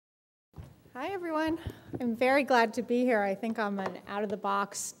Hi, everyone. I'm very glad to be here. I think I'm an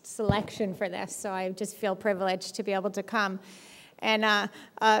out-of-the-box selection for this, so I just feel privileged to be able to come. And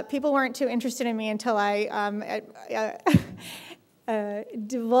people weren't too interested in me until I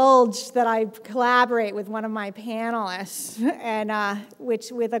divulged that I collaborate with one of my panelists, and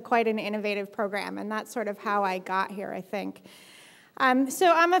with quite an innovative program, and that's sort of how I got here, I think.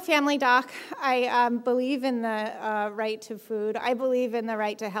 So I'm a family doc. I believe in the right to food. I believe in the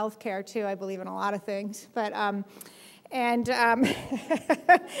right to health care, too. I believe in a lot of things. But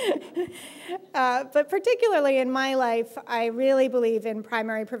particularly in my life, I really believe in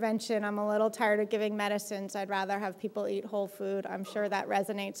primary prevention. I'm a little tired of giving medicines. I'd rather have people eat whole food. I'm sure that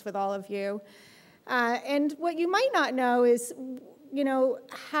resonates with all of you. And what you might not know is, you know,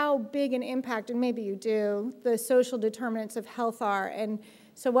 how big an impact, and maybe you do, the social determinants of health are. And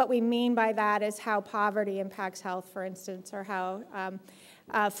so what we mean by that is how poverty impacts health, for instance, or how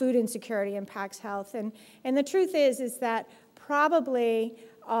food insecurity impacts health. And the truth is that probably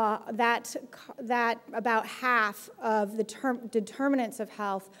that about half of the determinants of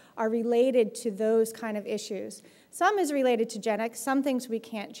health are related to those kind of issues. Some is related to genetics, some things we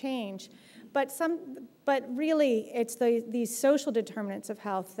can't change. But really, it's these social determinants of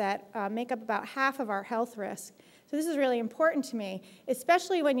health that make up about half of our health risk. So this is really important to me,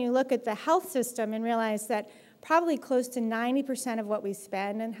 especially when you look at the health system and realize that probably close to 90% of what we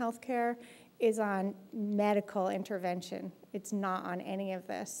spend in healthcare is on medical intervention. It's not on any of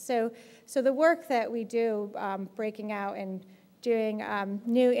this. So the work that we do, breaking out and doing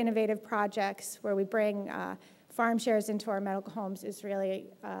new innovative projects where we bring farm shares into our medical homes is really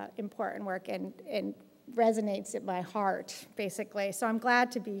important work and resonates at my heart, basically. So I'm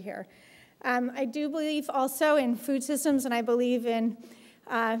glad to be here. I do believe also in food systems, and I believe in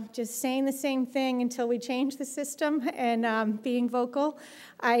just saying the same thing until we change the system and being vocal.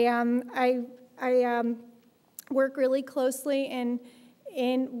 I work really closely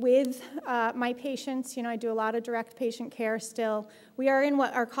with my patients. You know, I do a lot of direct patient care still. We are in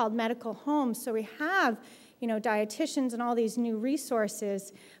what are called medical homes, so we have, you know, dietitians and all these new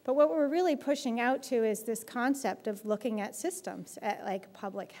resources. But what we're really pushing out to is this concept of looking at systems, at like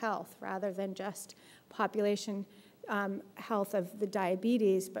public health, rather than just population health of the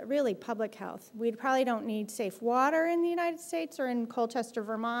diabetes, but really public health. We probably don't need safe water in the United States or in Colchester,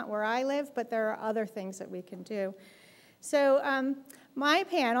 Vermont, where I live, but there are other things that we can do. So my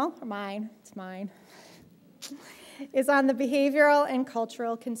panel, or mine, it's mine, is on the behavioral and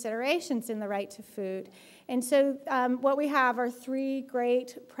cultural considerations in the right to food. And so what we have are three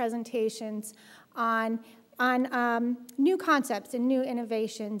great presentations on new concepts and new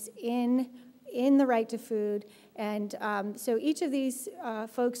innovations in the right to food. And so each of these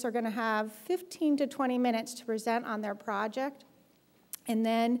folks are going to have 15 to 20 minutes to present on their project. And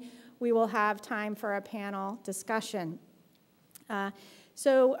then we will have time for a panel discussion.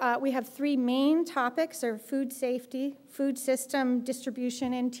 So we have three main topics, are food safety, food system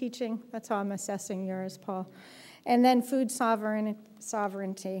distribution and teaching. That's how I'm assessing yours, Paul. And then food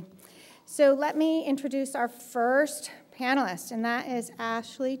sovereignty. So let me introduce our first panelist, and that is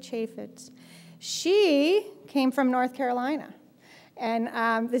Alicia Chaifetz. She came from North Carolina.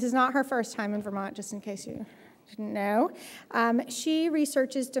 And this is not her first time in Vermont, just in case you didn't know. She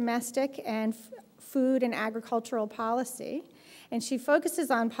researches domestic and food and agricultural policy. And she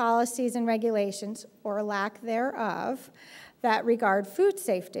focuses on policies and regulations, or lack thereof, that regard food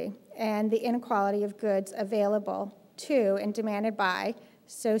safety and the inequality of goods available to and demanded by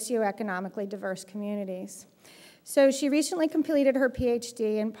socioeconomically diverse communities. So she recently completed her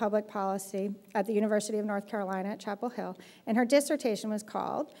PhD in public policy at the University of North Carolina at Chapel Hill, and her dissertation was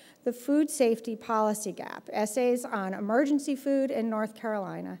called The Food Safety Policy Gap, Essays on Emergency Food in North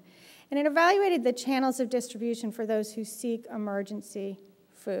Carolina. And it evaluated the channels of distribution for those who seek emergency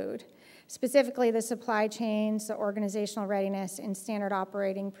food, specifically the supply chains, the organizational readiness, and standard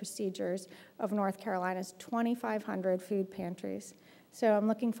operating procedures of North Carolina's 2,500 food pantries. So I'm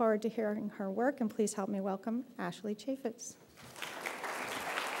looking forward to hearing her work, and please help me welcome Alicia Chaifetz.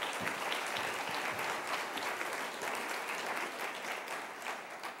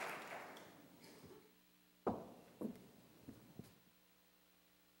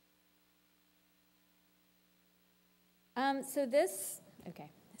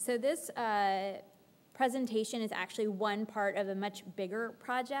 So this presentation is actually one part of a much bigger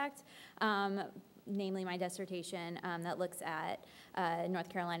project, namely my dissertation that looks at North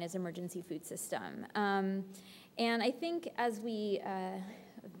Carolina's emergency food system. And I think as we,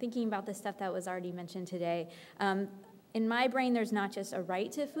 thinking about the stuff that was already mentioned today, in my brain, there's not just a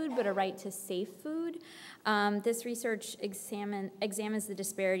right to food, but a right to safe food. This research examines the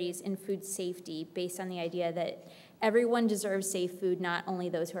disparities in food safety based on the idea that everyone deserves safe food, not only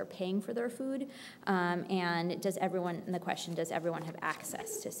those who are paying for their food, and the question, does everyone have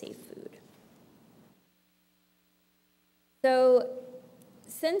access to safe food? So,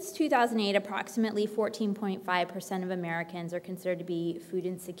 since 2008, approximately 14.5% of Americans are considered to be food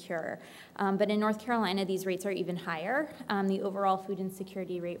insecure. But in North Carolina, these rates are even higher. The overall food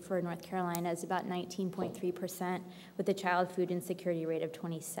insecurity rate for North Carolina is about 19.3%, with a child food insecurity rate of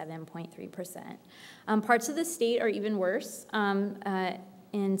 27.3%. Parts of the state are even worse.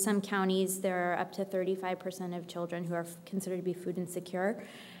 In some counties, there are up to 35% of children who are considered to be food insecure.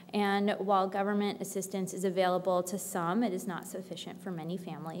 And while government assistance is available to some, it is not sufficient for many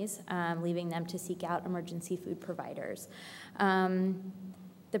families, leaving them to seek out emergency food providers.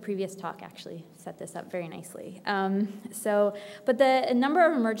 The previous talk actually set this up very nicely. But the number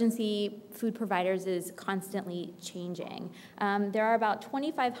of emergency food providers is constantly changing. There are about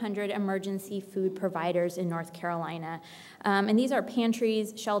 2,500 emergency food providers in North Carolina. And these are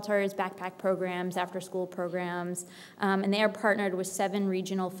pantries, shelters, backpack programs, after-school programs, and they are partnered with 7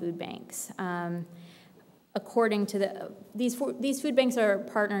 regional food banks. According to these food banks are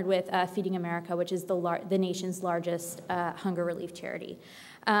partnered with Feeding America, which is the nation's largest hunger relief charity.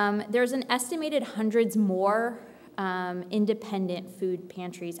 There's an estimated hundreds more independent food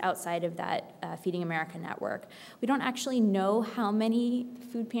pantries outside of that Feeding America network. We don't actually know how many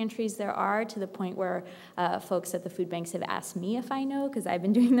food pantries there are, to the point where folks at the food banks have asked me if I know, because I've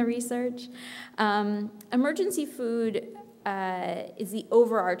been doing the research. Emergency food is the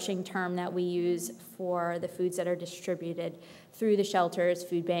overarching term that we use for the foods that are distributed through the shelters,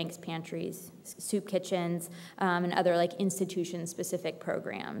 food banks, pantries, soup kitchens, and other like institution-specific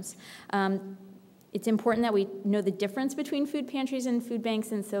programs. It's important that we know the difference between food pantries and food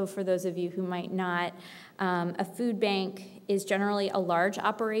banks, and so for those of you who might not, a food bank is generally a large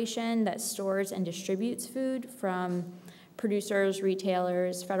operation that stores and distributes food from producers,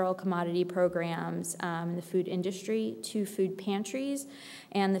 retailers, federal commodity programs, the food industry to food pantries.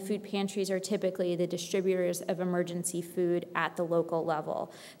 And the food pantries are typically the distributors of emergency food at the local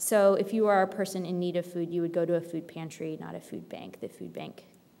level. So if you are a person in need of food, you would go to a food pantry, not a food bank. The food bank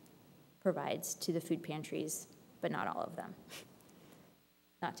provides to the food pantries, but not all of them.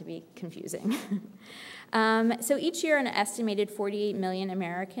 Not to be confusing. So each year, an estimated 48 million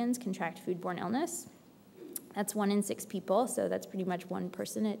Americans contract foodborne illness. That's 1 in 6 people, so that's pretty much 1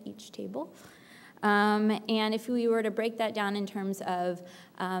 person at each table. And if we were to break that down in terms of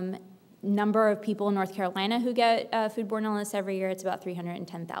number of people in North Carolina who get foodborne illness every year, it's about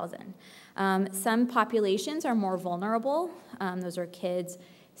 310,000. Some populations are more vulnerable. Those are kids,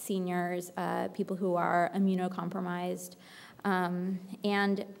 seniors, people who are immunocompromised.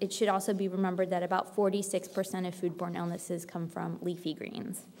 And it should also be remembered that about 46% of foodborne illnesses come from leafy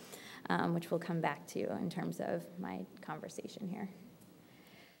greens, which we'll come back to in terms of my conversation here.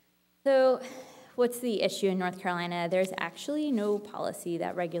 So what's the issue in North Carolina? There's actually no policy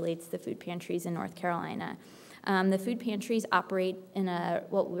that regulates the food pantries in North Carolina. The food pantries operate in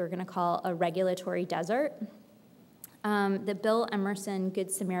what we're going to call a regulatory desert. The Bill Emerson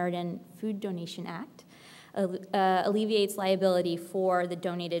Good Samaritan Food Donation Act alleviates liability for the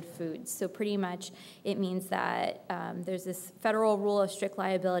donated foods. So pretty much it means that there's this federal rule of strict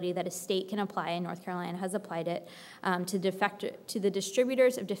liability that a state can apply, and North Carolina has applied it, to the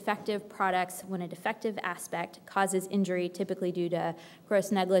distributors of defective products when a defective aspect causes injury, typically due to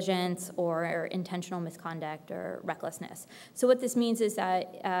gross negligence or intentional misconduct or recklessness. So what this means is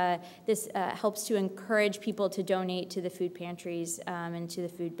that this helps to encourage people to donate to the food pantries and to the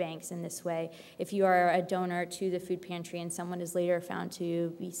food banks in this way. If you are a donor to the food pantry and someone is later found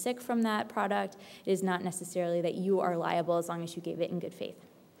to be sick from that product, it is not necessarily that you are liable as long as you gave it in good faith.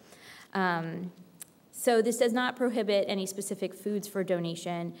 So this does not prohibit any specific foods for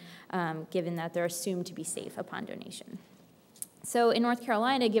donation, given that they're assumed to be safe upon donation. So in North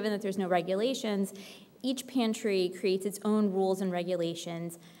Carolina, given that there's no regulations, each pantry creates its own rules and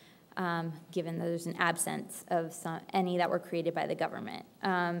regulations, given that there's an absence of any that were created by the government.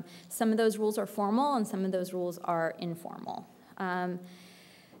 Some of those rules are formal and some of those rules are informal.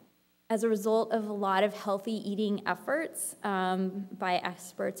 As a result of a lot of healthy eating efforts by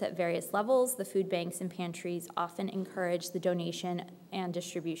experts at various levels, the food banks and pantries often encourage the donation and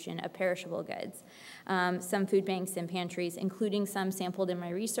distribution of perishable goods. Some food banks and pantries, including some sampled in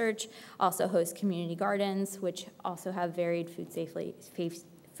my research, also host community gardens, which also have varied food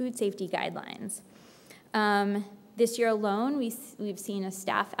safety guidelines. This year alone, we've seen a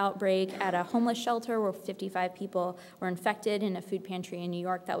staff outbreak at a homeless shelter where 55 people were infected, in a food pantry in New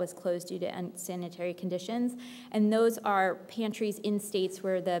York that was closed due to unsanitary conditions. And those are pantries in states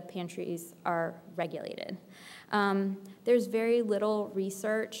where the pantries are regulated. There's very little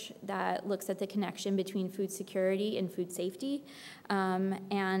research that looks at the connection between food security and food safety.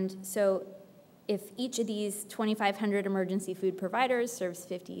 And so if each of these 2,500 emergency food providers serves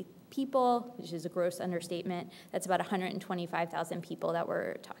 50 people, which is a gross understatement, that's about 125,000 people that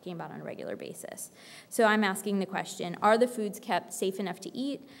we're talking about on a regular basis. So I'm asking the question, are the foods kept safe enough to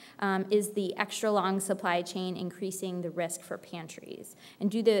eat? Is the extra long supply chain increasing the risk for pantries?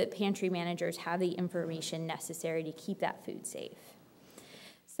 And do the pantry managers have the information necessary to keep that food safe?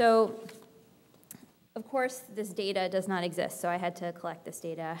 So, of course, this data does not exist, so I had to collect this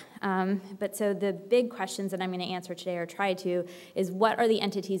data. But so the big questions that I'm going to answer today, or try to, is what are the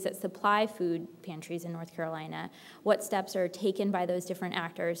entities that supply food pantries in North Carolina? What steps are taken by those different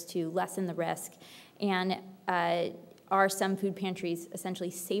actors to lessen the risk? And are some food pantries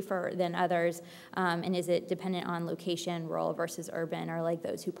essentially safer than others? And is it dependent on location, rural versus urban, or like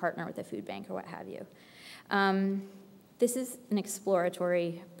those who partner with a food bank or what have you? This is an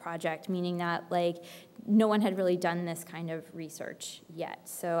exploratory project, meaning that like no one had really done this kind of research yet.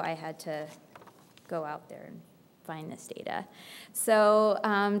 So I had to go out there and find this data. So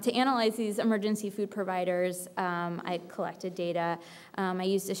to analyze these emergency food providers, I collected data. I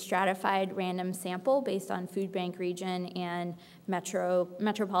used a stratified random sample based on food bank region and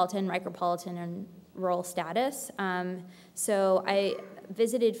metropolitan, micropolitan, and rural status. So I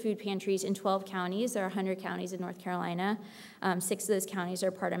visited food pantries in 12 counties. There are 100 counties in North Carolina. 6 of those counties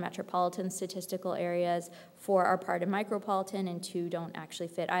are part of metropolitan statistical areas, 4 are part of micropolitan, and 2 don't actually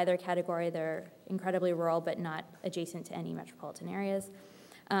fit either category. They're incredibly rural, but not adjacent to any metropolitan areas.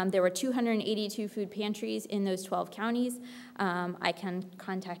 There were 282 food pantries in those 12 counties. I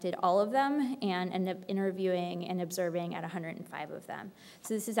contacted all of them and ended up interviewing and observing at 105 of them.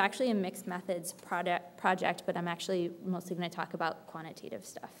 So this is actually a mixed methods project, but I'm actually mostly going to talk about quantitative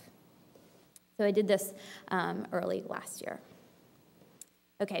stuff. So I did this early last year.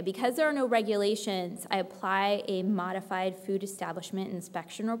 Okay, because there are no regulations, I apply a modified food establishment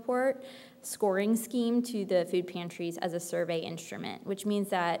inspection report scoring scheme to the food pantries as a survey instrument, which means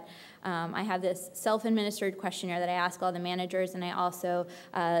that I have this self-administered questionnaire that I ask all the managers, and I also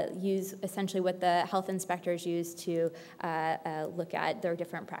use essentially what the health inspectors use to look at their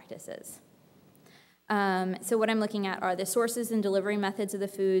different practices. So what I'm looking at are the sources and delivery methods of the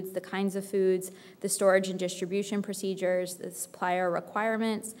foods, the kinds of foods, the storage and distribution procedures, the supplier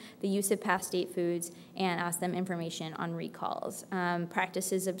requirements, the use of past date foods, and ask them information on recalls.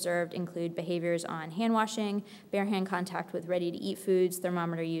 Practices observed include behaviors on hand washing, bare hand contact with ready-to-eat foods,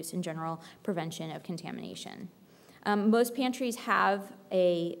 thermometer use, and general prevention of contamination. Most pantries have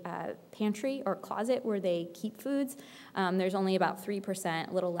a pantry or closet where they keep foods. There's only about 3%,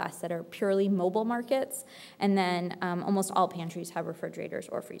 a little less, that are purely mobile markets, and then almost all pantries have refrigerators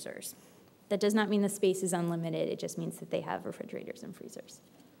or freezers. That does not mean the space is unlimited, it just means that they have refrigerators and freezers.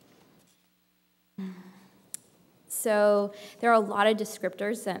 So there are a lot of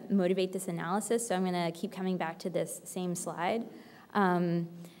descriptors that motivate this analysis, so I'm going to keep coming back to this same slide.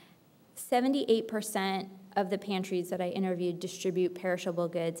 78% of the pantries that I interviewed distribute perishable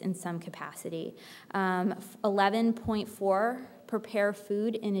goods in some capacity. 11.4 prepare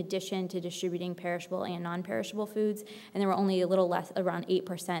food in addition to distributing perishable and non-perishable foods, and there were only a little less, around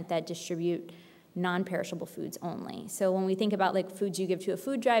 8%, that distribute non-perishable foods only. So when we think about like foods you give to a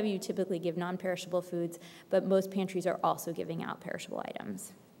food drive, you typically give non-perishable foods, but most pantries are also giving out perishable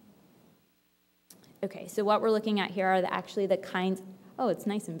items. Okay, so what we're looking at here are actually the kinds. Oh, it's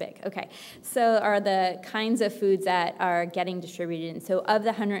nice and big. Okay, so are the kinds of foods that are getting distributed. And so of the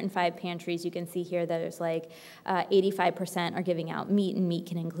 105 pantries, you can see here that there's like 85% are giving out meat, and meat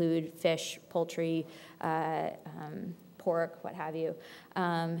can include fish, poultry, pork, what have you.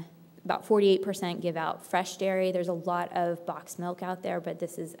 About 48% give out fresh dairy. There's a lot of boxed milk out there, but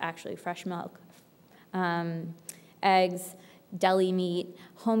this is actually fresh milk. Eggs, deli meat,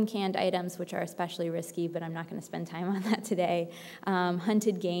 home canned items, which are especially risky, but I'm not going to spend time on that today,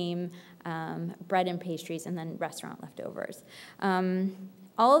 hunted game, bread and pastries, and then restaurant leftovers.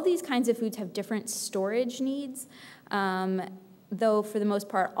 All of these kinds of foods have different storage needs, though for the most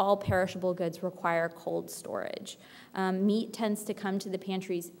part, all perishable goods require cold storage. Meat tends to come to the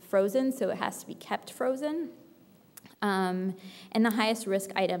pantries frozen, so it has to be kept frozen. And the highest risk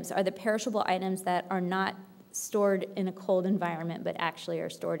items are the perishable items that are not stored in a cold environment, but actually are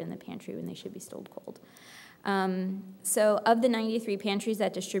stored in the pantry when they should be stored cold. So of the 93 pantries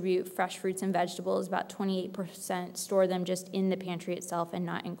that distribute fresh fruits and vegetables, about 28% store them just in the pantry itself and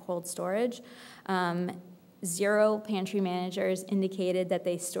not in cold storage. 0 pantry managers indicated that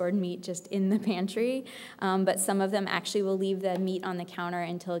they stored meat just in the pantry, but some of them actually will leave the meat on the counter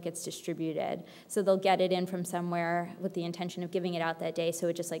until it gets distributed. So they'll get it in from somewhere with the intention of giving it out that day, so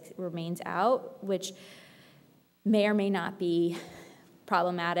it just like remains out, which may or may not be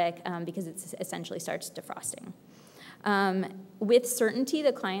problematic because it essentially starts defrosting. With certainty,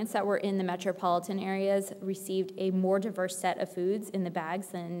 the clients that were in the metropolitan areas received a more diverse set of foods in the bags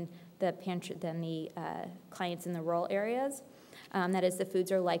than the clients in the rural areas. That is, the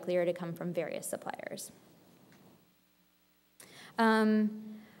foods are likelier to come from various suppliers. Of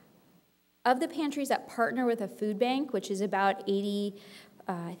the pantries that partner with a food bank, which is about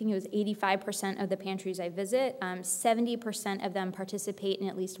 85% of the pantries I visit, 70% of them participate in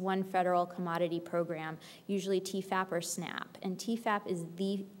at least one federal commodity program, usually TFAP or SNAP. And TFAP is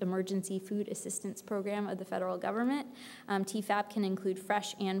the Emergency Food Assistance Program of the federal government. TFAP can include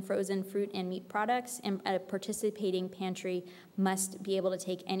fresh and frozen fruit and meat products, and a participating pantry must be able to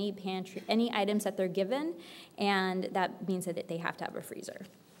take any items that they're given, and that means that they have to have a freezer.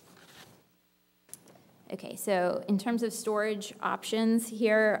 Okay, so in terms of storage options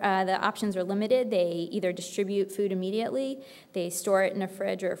here, the options are limited. They either distribute food immediately, they store it in a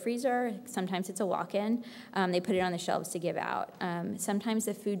fridge or a freezer, sometimes it's a walk-in, they put it on the shelves to give out. Sometimes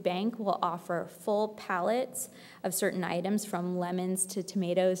the food bank will offer full pallets of certain items from lemons to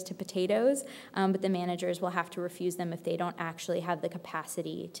tomatoes to potatoes, but the managers will have to refuse them if they don't actually have the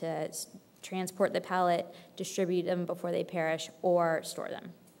capacity to transport the pallet, distribute them before they perish, or store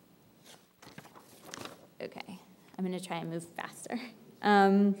them. Okay, I'm going to try and move faster.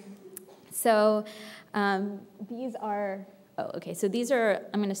 These are,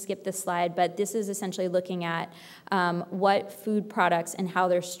 I'm going to skip this slide, but this is essentially looking at what food products and how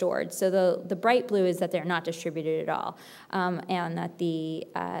they're stored. So the bright blue is that they're not distributed at all, and that the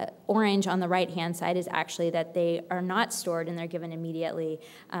orange on the right-hand side is actually that they are not stored and they're given immediately,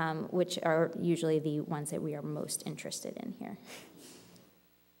 which are usually the ones that we are most interested in here.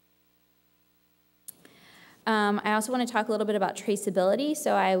 I also want to talk a little bit about traceability.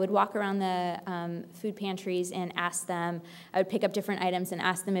 So I would walk around the food pantries and ask them, I would pick up different items and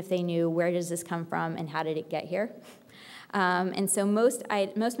ask them if they knew where does this come from and how did it get here. And so most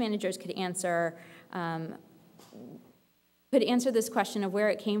managers could answer this question of where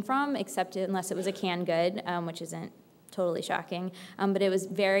it came from, except unless it was a canned good, which isn't totally shocking, but it was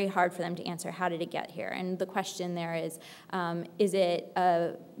very hard for them to answer how did it get here. And the question there is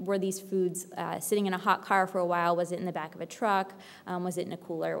were these foods sitting in a hot car for a while? Was it in the back of a truck? Was it in a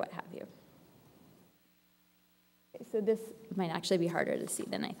cooler? What have you? Okay, so this might actually be harder to see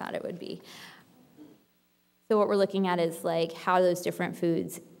than I thought it would be. So what we're looking at is like how those different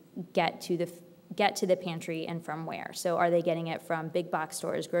foods get to the pantry and from where. So are they getting it from big box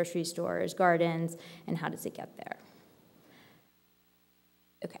stores, grocery stores, gardens, and how does it get there?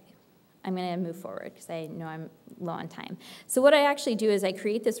 Okay, I'm going to move forward because I know I'm low on time. So what I actually do is I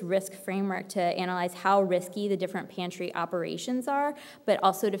create this risk framework to analyze how risky the different pantry operations are, but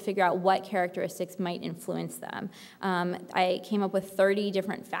also to figure out what characteristics might influence them. I came up with 30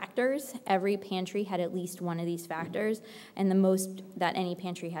 different factors. Every pantry had at least one of these factors, and the most that any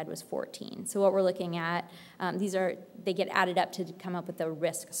pantry had was 14. So what we're looking at, they get added up to come up with a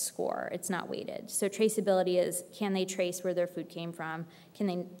risk score. It's not weighted. So traceability is, can they trace where their food came from? Can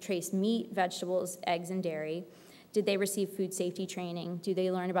they trace meat, vegetables, eggs, and dairy? Did they receive food safety training? Do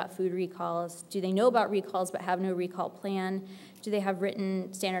they learn about food recalls? Do they know about recalls but have no recall plan? Do they have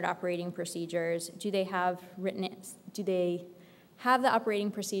written standard operating procedures? Do they have the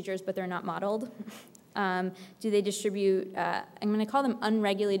operating procedures but they're not modeled? Do they distribute, I'm going to call them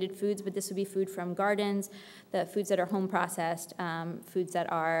unregulated foods, but this would be food from gardens, the foods that are home processed, foods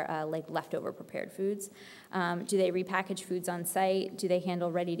that are like leftover prepared foods. Do they repackage foods on site? Do they handle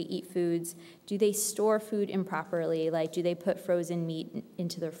ready-to-eat foods? Do they store food improperly? Like, do they put frozen meat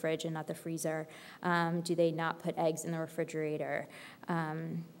into the fridge and not the freezer? Do they not put eggs in the refrigerator?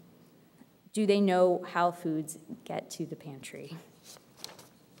 Do they know how foods get to the pantry?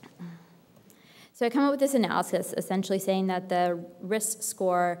 So I come up with this analysis essentially saying that the risk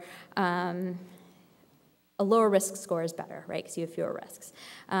score, a lower risk score is better, right, because you have fewer risks.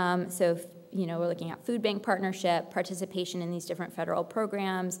 So we're looking at food bank partnership, participation in these different federal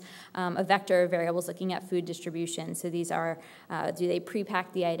programs, a vector of variables looking at food distribution. So these are, do they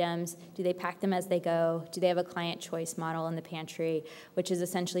pre-pack the items? Do they pack them as they go? Do they have a client choice model in the pantry, which is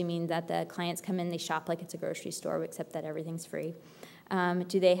essentially mean that the clients come in, they shop like it's a grocery store, except that everything's free.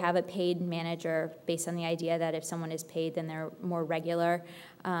 Do they have a paid manager based on the idea that if someone is paid, then they're more regular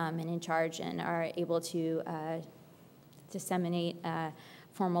and in charge and are able to disseminate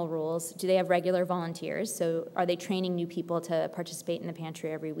formal rules? Do they have regular volunteers? So are they training new people to participate in the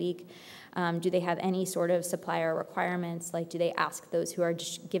pantry every week? Do they have any sort of supplier requirements? Like, do they ask those who are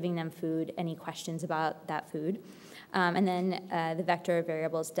just giving them food any questions about that food? And then the vector of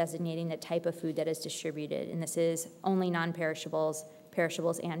variables designating the type of food that is distributed. And this is only non-perishables,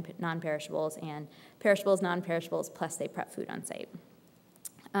 perishables and non-perishables, and perishables, non-perishables, plus they prep food on site.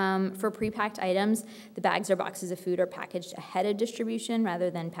 For pre-packed items, the bags or boxes of food are packaged ahead of distribution rather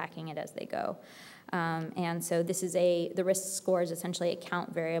than packing it as they go. And so this is the risk score is essentially a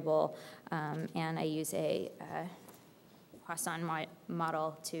count variable, and I use a Poisson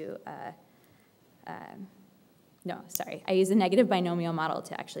model to, I use a negative binomial model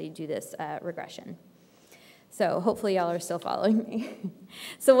to actually do this regression. So hopefully y'all are still following me.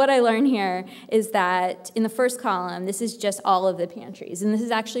 So what I learned here is that in the first column, this is just all of the pantries, and this is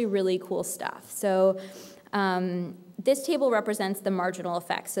actually really cool stuff. So this table represents the marginal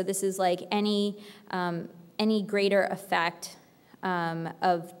effects. So this is like any greater effect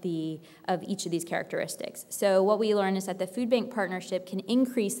of each of these characteristics. So what we learned is that the food bank partnership can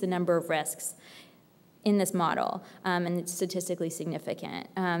increase the number of risks in this model, and it's statistically significant.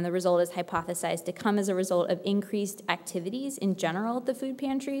 The result is hypothesized to come as a result of increased activities in general at the food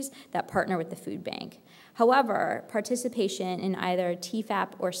pantries that partner with the food bank. However, participation in either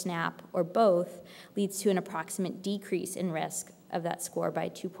TFAP or SNAP or both leads to an approximate decrease in risk of that score by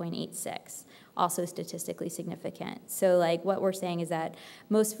 2.86, also statistically significant. So like what we're saying is that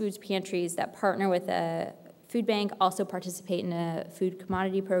most food pantries that partner with a food bank also participate in a food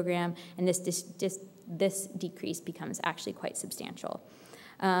commodity program, and this decrease becomes actually quite substantial.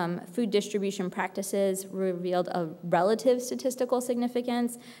 Food distribution practices revealed a relative statistical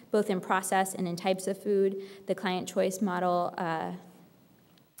significance, both in process and in types of food. The client choice model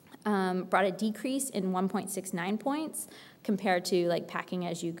brought a decrease in 1.69 points compared to like packing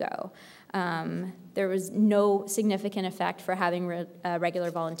as you go. There was no significant effect for having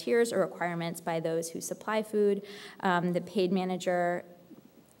regular volunteers or requirements by those who supply food. The paid manager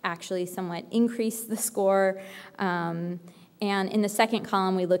actually somewhat increased the score. And in the second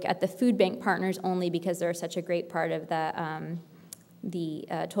column, we look at the food bank partners only because they're such a great part of the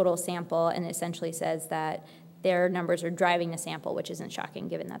total sample, and essentially says that their numbers are driving the sample, which isn't shocking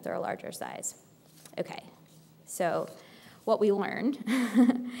given that they're a larger size. Okay, so what we learned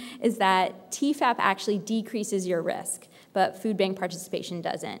is that TFAP actually decreases your risk, but food bank participation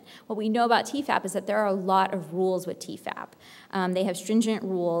doesn't. What we know about TFAP is that there are a lot of rules with TFAP. They have stringent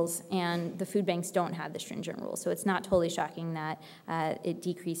rules, and the food banks don't have the stringent rules, so it's not totally shocking that it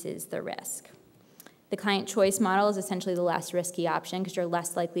decreases the risk. The client choice model is essentially the less risky option because you're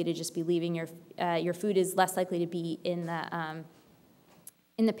less likely to just be leaving your food is less likely to be in the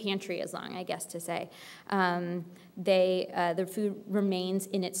pantry as long, I guess to say. The food remains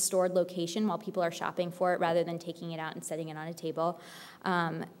in its stored location while people are shopping for it rather than taking it out and setting it on a table.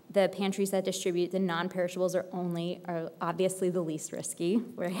 The pantries that distribute the non-perishables are obviously the least risky,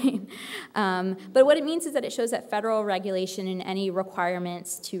 right? But what it means is that it shows that federal regulation and any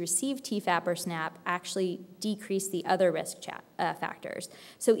requirements to receive TFAP or SNAP actually decrease the other risk factors.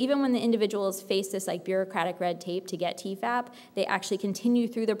 So even when the individuals face this like bureaucratic red tape to get TFAP, they actually continue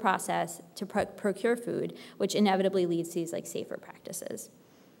through the process to procure food, which inevitably leads to these like safer practices.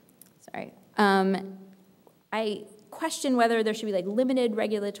 Sorry. I question whether there should be like limited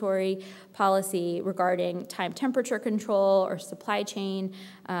regulatory policy regarding time temperature control or supply chain,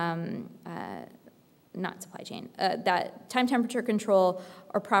 not supply chain, that time temperature control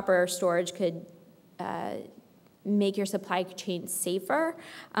or proper storage could make your supply chain safer,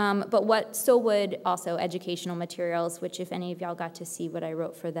 but what still would also educational materials, which if any of y'all got to see what I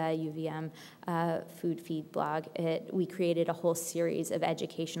wrote for the UVM food feed blog, we created a whole series of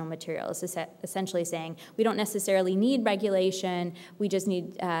educational materials, essentially saying we don't necessarily need regulation, we just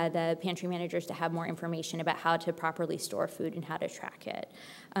need the pantry managers to have more information about how to properly store food and how to track it.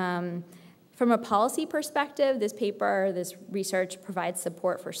 From a policy perspective, this research provides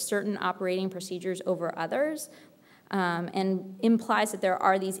support for certain operating procedures over others, and implies that there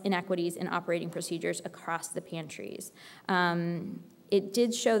are these inequities in operating procedures across the pantries. It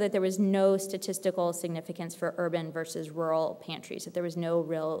did show that there was no statistical significance for urban versus rural pantries, that there was no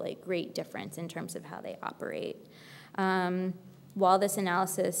real like great difference in terms of how they operate. While this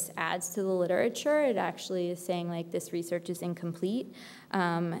analysis adds to the literature, it actually is saying like this research is incomplete.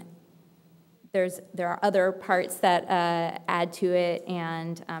 there are other parts that add to it,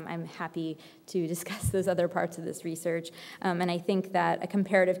 and I'm happy to discuss those other parts of this research. And I think that a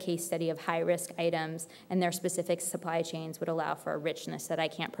comparative case study of high-risk items and their specific supply chains would allow for a richness that I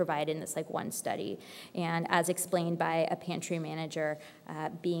can't provide in this one study. And as explained by a pantry manager,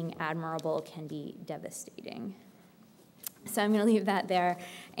 being admirable can be devastating. So I'm going to leave that there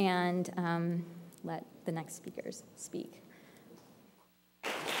and let the next speakers speak.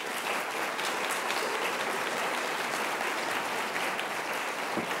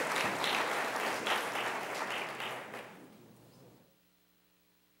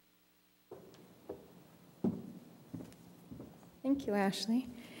 Thank you, Ashley.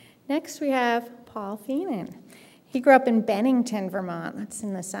 Next, we have Paul Feenan. He grew up in Bennington, Vermont. That's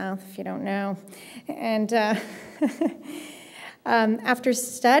in the South, if you don't know. And after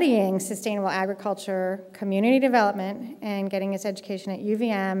studying sustainable agriculture, community development, and getting his education at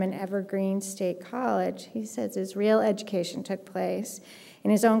UVM and Evergreen State College, he says his real education took place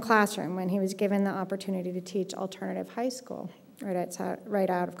in his own classroom when he was given the opportunity to teach alternative high school right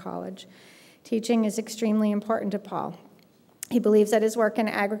out of college. Teaching is extremely important to Paul. He believes that his work in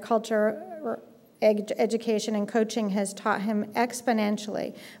agriculture, education, and coaching has taught him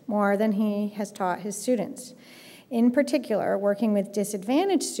exponentially more than he has taught his students. In particular, working with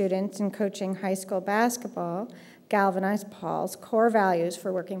disadvantaged students and coaching high school basketball galvanized Paul's core values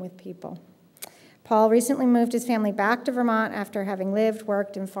for working with people. Paul recently moved his family back to Vermont after having lived,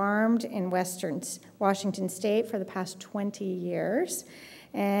 worked, and farmed in western Washington State for the past 20 years.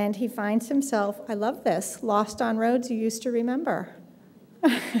 And he finds himself, I love this, lost on roads you used to remember.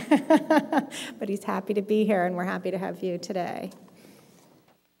 But he's happy to be here, and we're happy to have you today.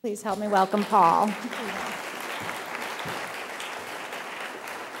 Please help me welcome Paul.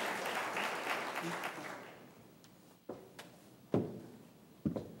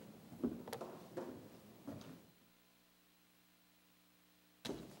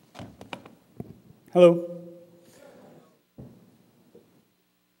 Hello.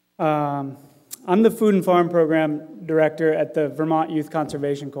 I'm the Food and Farm Program Director at the Vermont Youth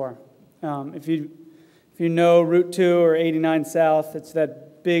Conservation Corps. If you know Route 2 or 89 South, it's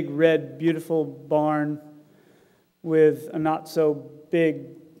that big, red, beautiful barn with a not so big,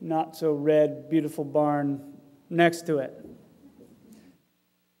 not so red, beautiful barn next to it.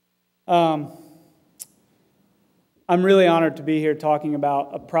 I'm really honored to be here talking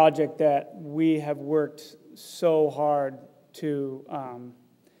about a project that we have worked so hard to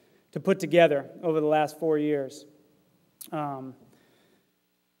put together over the last 4 years. And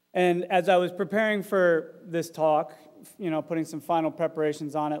as I was preparing for this talk, putting some final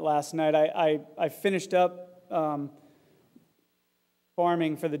preparations on it last night, I finished up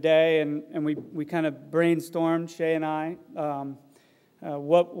farming for the day, and we kind of brainstormed, Shay and I,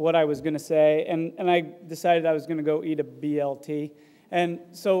 what I was going to say, and I decided I was going to go eat a BLT. And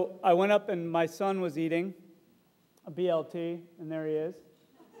so I went up, and my son was eating a BLT, and there he is.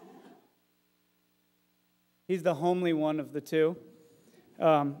 He's the homely one of the two.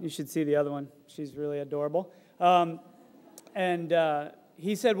 You should see the other one. She's really adorable.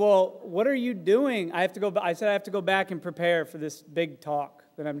 He said, well, what are you doing? I said, I have to go back and prepare for this big talk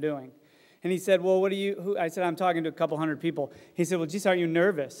that I'm doing. And he said, well, I said, I'm talking to a couple hundred people. He said, well, geez, aren't you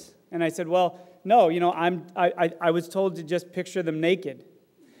nervous? And I said, well, no, I was told to just picture them naked.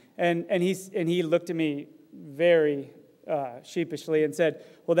 And he looked at me very sheepishly and said,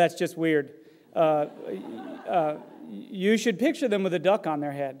 well, that's just weird. You should picture them with a duck on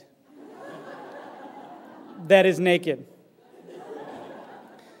their head that is naked.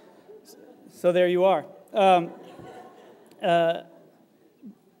 So there you are. The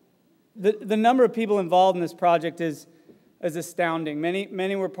number of people involved in this project is astounding.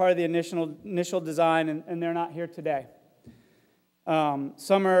 Many were part of the initial design, and they're not here today.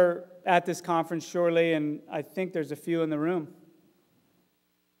 Some are at this conference surely, and I think there's a few in the room.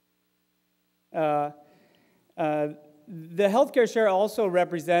 The healthcare share also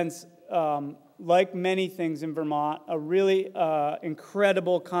represents, like many things in Vermont, a really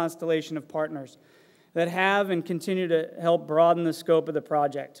incredible constellation of partners that have and continue to help broaden the scope of the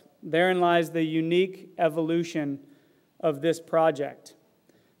project. Therein lies the unique evolution of this project.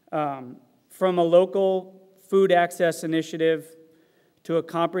 From a local food access initiative to a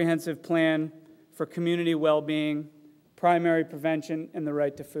comprehensive plan for community well-being, primary prevention, and the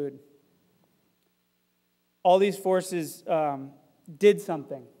right to food. All these forces did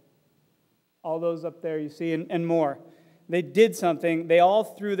something. All those up there you see, and more. They did something. They all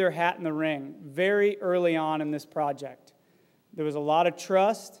threw their hat in the ring very early on in this project. There was a lot of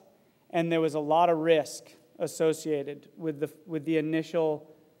trust, and there was a lot of risk associated with the initial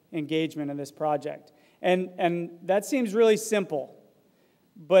engagement in this project. And that seems really simple.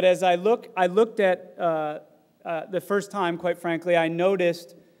 But as I looked at the first time, quite frankly, I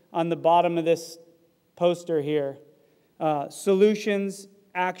noticed on the bottom of this poster here, solutions,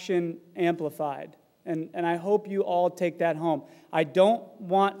 action, amplified. And I hope you all take that home. I don't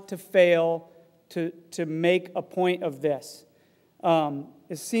want to fail to make a point of this.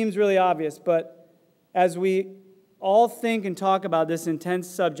 It seems really obvious, but as we all think and talk about this intense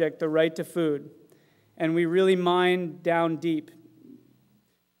subject, the right to food, and we really mine down deep,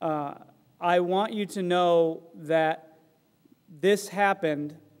 I want you to know that this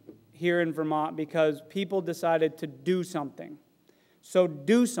happened here in Vermont because people decided to do something. So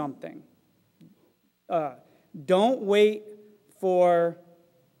do something. Don't wait for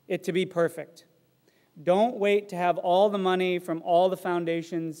it to be perfect. Don't wait to have all the money from all the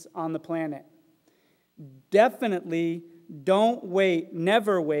foundations on the planet. Definitely don't wait,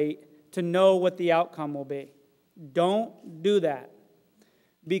 never wait to know what the outcome will be. Don't do that,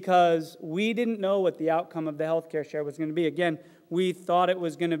 because we didn't know what the outcome of the healthcare share was going to be. Again, we thought it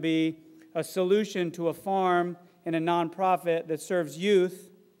was going to be a solution to a farm and a nonprofit that serves youth,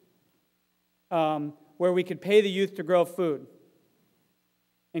 where we could pay the youth to grow food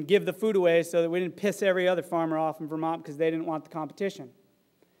and give the food away so that we didn't piss every other farmer off in Vermont because they didn't want the competition.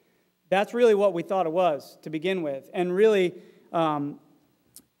 That's really what we thought it was to begin with. And really,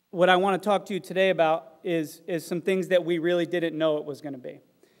 what I want to talk to you today about is some things that we really didn't know it was going to be.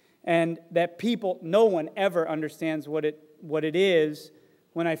 And that no one ever understands what it is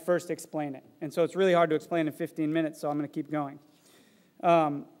when I first explain it. And so it's really hard to explain in 15 minutes, so I'm going to keep going.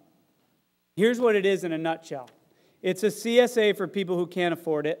 Here's what it is in a nutshell. It's a CSA for people who can't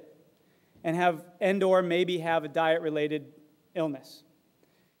afford it and or maybe have a diet-related illness.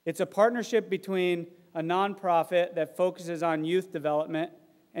 It's a partnership between a nonprofit that focuses on youth development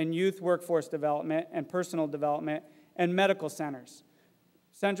and youth workforce development and personal development and medical centers.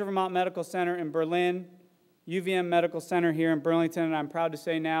 Central Vermont Medical Center in Berlin, UVM Medical Center here in Burlington, and I'm proud to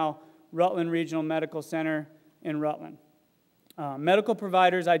say now, Rutland Regional Medical Center in Rutland. Medical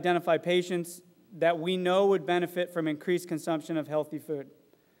providers identify patients that we know would benefit from increased consumption of healthy food.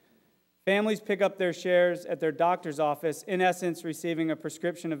 Families pick up their shares at their doctor's office, in essence, receiving a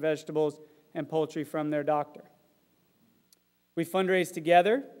prescription of vegetables and poultry from their doctor. We fundraise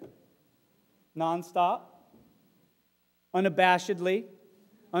together, nonstop, unabashedly,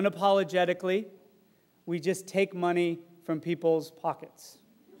 unapologetically. We just take money from people's pockets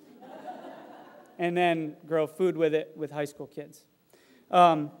and then grow food with it with high school kids.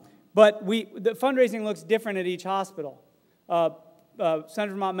 But the fundraising looks different at each hospital. Central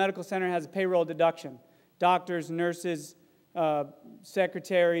Vermont Medical Center has a payroll deduction. Doctors, nurses,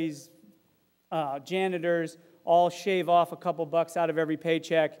 secretaries, janitors all shave off a couple bucks out of every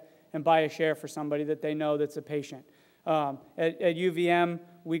paycheck and buy a share for somebody that they know that's a patient. At UVM,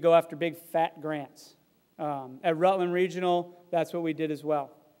 we go after big fat grants. At Rutland Regional, that's what we did as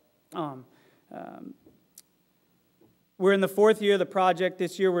well. We're in the 4th year of the project.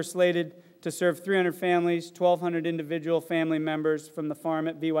 This year we're slated to serve 300 families, 1,200 individual family members from the farm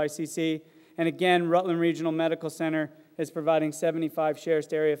at VYCC. And again, Rutland Regional Medical Center is providing 75 shares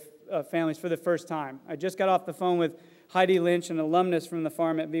to area families for the first time. I just got off the phone with Heidi Lynch, an alumnus from the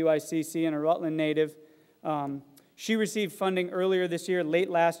farm at VYCC and a Rutland native. She received funding earlier this year, late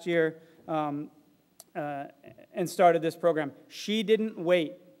last year, and started this program. She didn't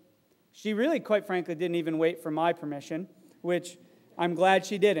wait. She really, quite frankly, didn't even wait for my permission, which I'm glad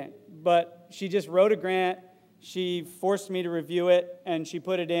she didn't. But she just wrote a grant, she forced me to review it, and she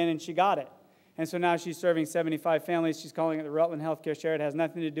put it in, and she got it. And so now she's serving 75 families. She's calling it the Rutland Healthcare Share. It has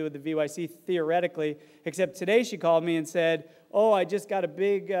nothing to do with the VYC theoretically, except today she called me and said, oh, I just got a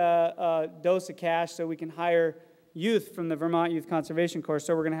big dose of cash so we can hire youth from the Vermont Youth Conservation Corps.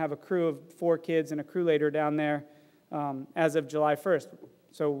 So we're going to have a crew of 4 kids and a crew leader down there as of July 1st.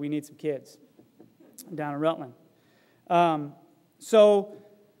 So we need some kids down in Rutland. So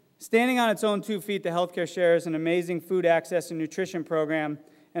standing on its own 2 feet, the Healthcare Share is an amazing food access and nutrition program.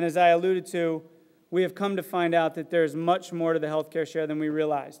 And as I alluded to, we have come to find out that there's much more to the Healthcare Share than we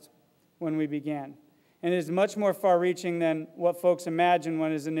realized when we began. And it is much more far-reaching than what folks imagined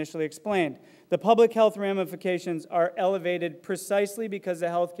when it is initially explained. The public health ramifications are elevated precisely because the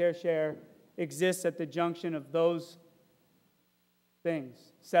Healthcare Share exists at the junction of those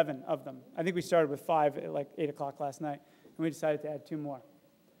things, 7 of them. I think we started with 5 at like 8 o'clock last night, and we decided to add 2 more.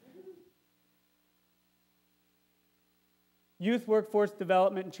 Youth workforce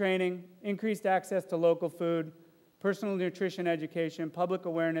development and training, increased access to local food, personal nutrition education, public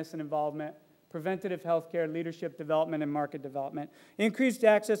awareness and involvement, preventative healthcare, leadership development, and market development. Increased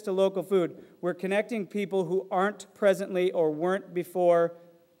access to local food. We're connecting people who aren't presently or weren't before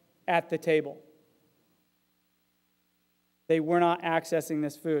at the table. They were not accessing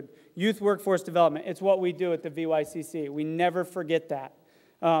this food. Youth workforce development. It's what we do at the VYCC. We never forget that.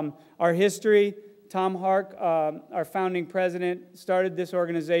 Our history, Tom Hark, our founding president, started this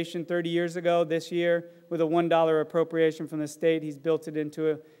organization 30 years ago this year with a $1 appropriation from the state. He's built it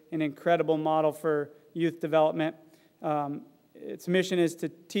into an incredible model for youth development. Its mission is to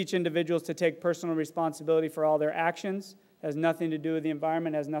teach individuals to take personal responsibility for all their actions. It has nothing to do with the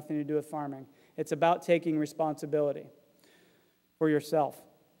environment, has nothing to do with farming. It's about taking responsibility for yourself.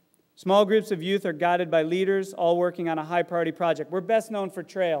 Small groups of youth are guided by leaders, all working on a high-priority project. We're best known for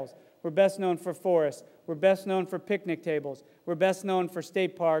trails. We're best known for forests. We're best known for picnic tables. We're best known for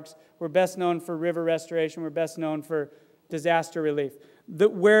state parks. We're best known for river restoration. We're best known for disaster relief.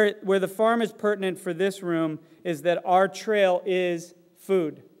 Where the farm is pertinent for this room is that our trail is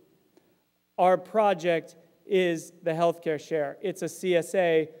food. Our project is the healthcare share. It's a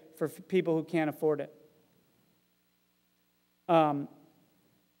CSA for people who can't afford it.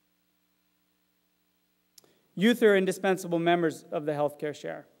 Youth are indispensable members of the healthcare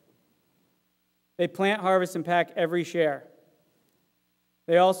share. They plant, harvest, and pack every share.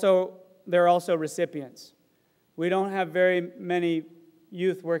 They're also recipients. We don't have very many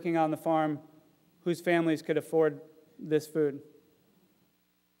youth working on the farm whose families could afford this food.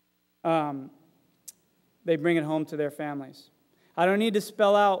 They bring it home to their families. I don't need to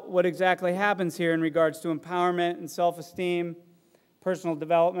spell out what exactly happens here in regards to empowerment and self-esteem, personal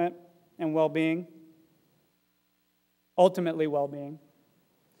development, and well-being. Ultimately, well-being.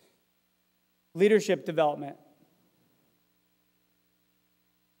 Leadership development.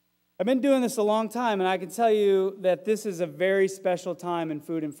 I've been doing this a long time, and I can tell you that this is a very special time in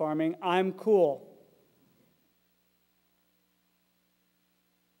food and farming. I'm cool.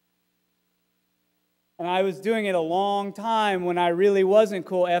 And I was doing it a long time when I really wasn't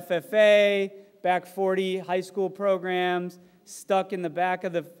cool. FFA, back 40 high school programs, stuck in the back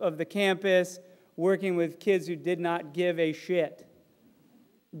of the campus, working with kids who did not give a shit.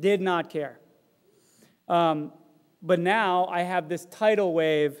 Did not care. But now I have this tidal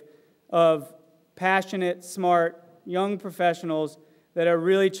wave of passionate, smart, young professionals that are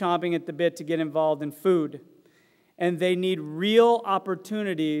really chomping at the bit to get involved in food. And they need real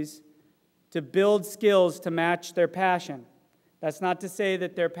opportunities to build skills to match their passion. That's not to say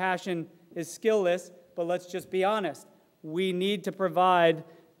that their passion is skillless, but let's just be honest. We need to provide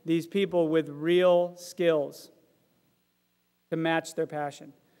these people with real skills to match their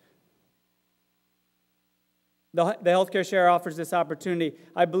passion. The healthcare share offers this opportunity.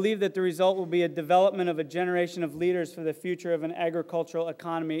 I believe that the result will be a development of a generation of leaders for the future of an agricultural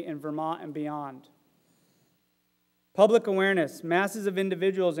economy in Vermont and beyond. Public awareness. Masses of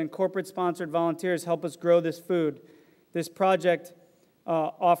individuals and corporate-sponsored volunteers help us grow this food. This project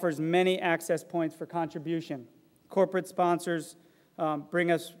offers many access points for contribution. Corporate sponsors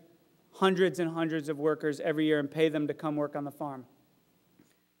bring us hundreds and hundreds of workers every year and pay them to come work on the farm,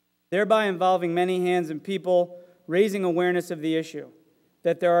 thereby involving many hands and people, raising awareness of the issue,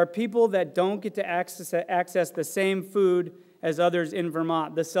 that there are people that don't get to access the same food as others in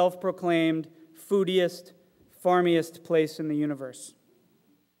Vermont, the self-proclaimed foodiest, farmiest place in the universe.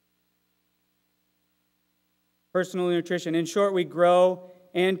 Personal nutrition. In short, we grow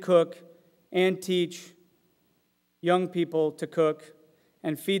and cook and teach young people to cook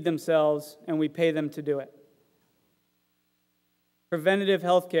and feed themselves, and we pay them to do it. Preventative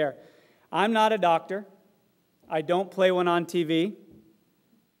health care. I'm not a doctor. I don't play one on TV.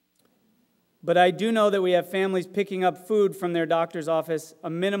 But I do know that we have families picking up food from their doctor's office a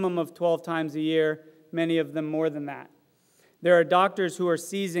minimum of 12 times a year, many of them more than that. There are doctors who are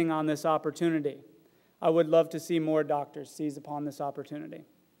seizing on this opportunity. I would love to see more doctors seize upon this opportunity,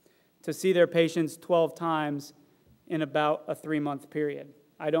 to see their patients 12 times in about a 3-month period.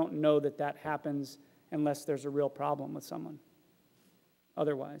 I don't know that that happens unless there's a real problem with someone.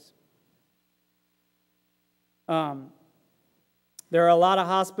 Otherwise. There are a lot of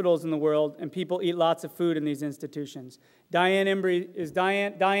hospitals in the world, and people eat lots of food in these institutions. Diane Embry,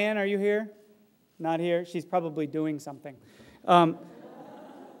 Diane, are you here? Not here? She's probably doing something.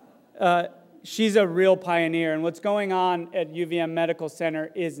 She's a real pioneer, and what's going on at UVM Medical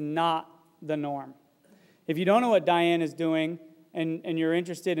Center is not the norm. If you don't know what Diane is doing, and you're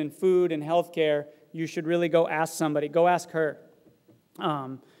interested in food and healthcare, you should really go ask somebody. Go ask her.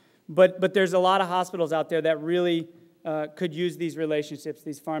 But there's a lot of hospitals out there that really could use these relationships,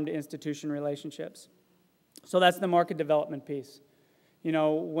 these farm-to-institution relationships. So that's the market development piece. You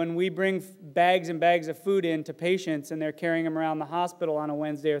know, when we bring bags and bags of food in to patients and they're carrying them around the hospital on a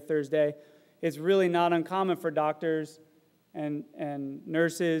Wednesday or Thursday, it's really not uncommon for doctors and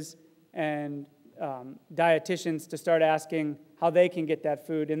nurses and dietitians to start asking how they can get that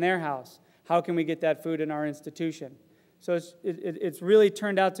food in their house. How can we get that food in our institution? So it's really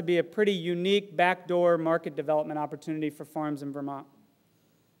turned out to be a pretty unique backdoor market development opportunity for farms in Vermont.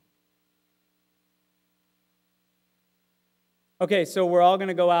 Okay, so we're all going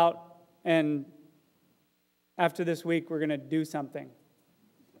to go out, and after this week, we're going to do something.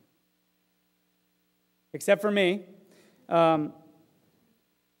 Except for me.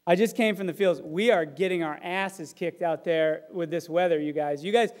 I just came from the fields. We are getting our asses kicked out there with this weather, you guys.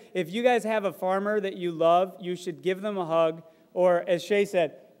 If you guys have a farmer that you love, you should give them a hug, or as Shay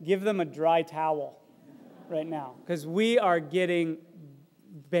said, give them a dry towel right now, because we are getting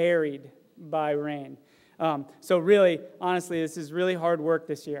buried by rain. So really, honestly, this is really hard work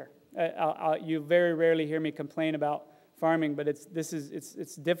this year. You very rarely hear me complain about farming, but it's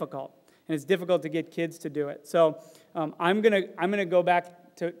difficult, and it's difficult to get kids to do it. So I'm gonna go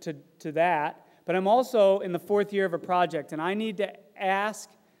back to that, but I'm also in the 4th year of a project, and I need to ask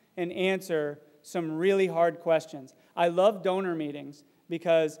and answer some really hard questions. I love donor meetings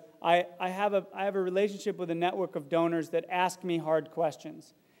because I have a relationship with a network of donors that ask me hard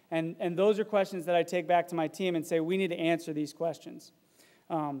questions. And those are questions that I take back to my team and say, we need to answer these questions.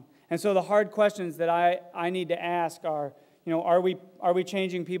 And so the hard questions that I need to ask are, you know, are we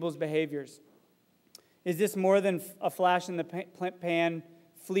changing people's behaviors? Is this more than a flash in the pan,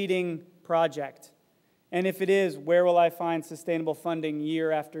 fleeting project? And if it is, where will I find sustainable funding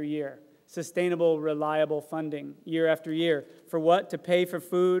year after year? Sustainable, reliable funding year after year. For what? To pay for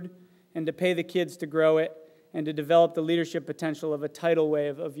food and to pay the kids to grow it, and to develop the leadership potential of a tidal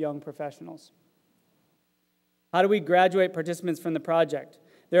wave of young professionals. How do we graduate participants from the project?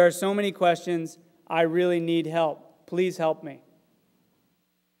 There are so many questions. I really need help. Please help me.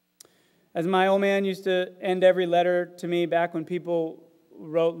 As my old man used to end every letter to me back when people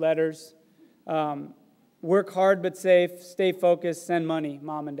wrote letters, work hard but safe, stay focused, send money,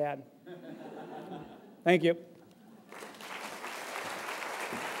 Mom and Dad. Thank you.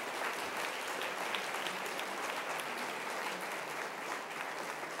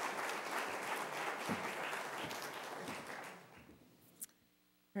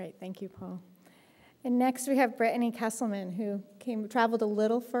 All right, thank you, Paul. And next we have Brittany Kesselman, who traveled a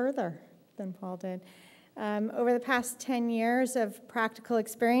little further than Paul did. Over the past 10 years of practical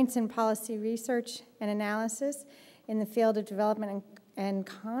experience in policy research and analysis in the field of development and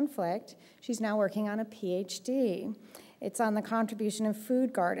conflict, she's now working on a PhD. It's on the contribution of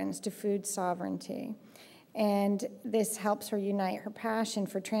food gardens to food sovereignty. And this helps her unite her passion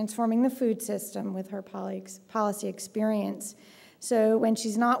for transforming the food system with her policy experience. So when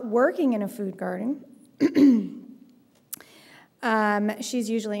she's not working in a food garden, she's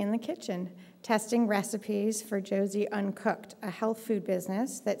usually in the kitchen, testing recipes for Josie Uncooked, a health food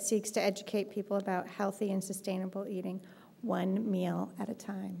business that seeks to educate people about healthy and sustainable eating, one meal at a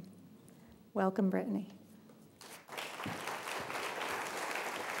time. Welcome, Brittany.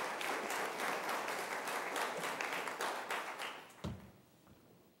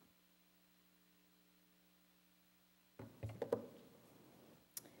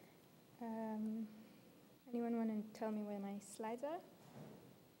 Anyone want to tell me where my slides are?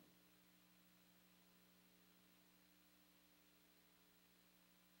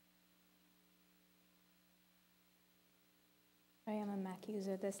 I am a Mac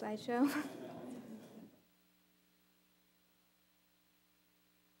user, the slideshow.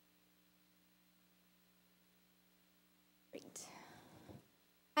 Great.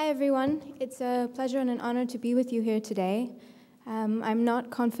 Hi, everyone. It's a pleasure and an honor to be with you here today. I'm not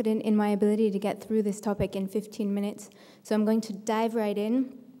confident in my ability to get through this topic in 15 minutes, so I'm going to dive right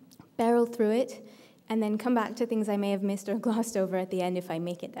in, barrel through it, and then come back to things I may have missed or glossed over at the end if I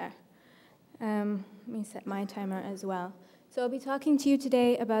make it there. Let me set my timer as well. So I'll be talking to you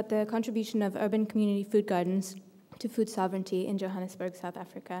today about the contribution of urban community food gardens to food sovereignty in Johannesburg, South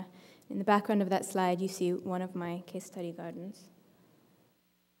Africa. In the background of that slide, you see one of my case study gardens.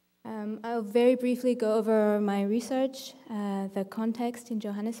 I'll very briefly go over my research, the context in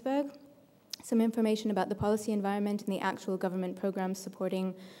Johannesburg, some information about the policy environment and the actual government programs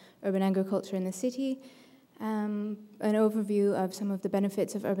supporting urban agriculture in the city, an overview of some of the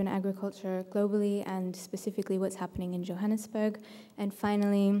benefits of urban agriculture globally and specifically what's happening in Johannesburg, and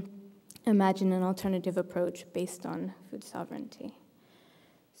finally, imagine an alternative approach based on food sovereignty.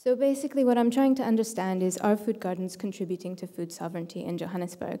 So basically what I'm trying to understand is, are food gardens contributing to food sovereignty in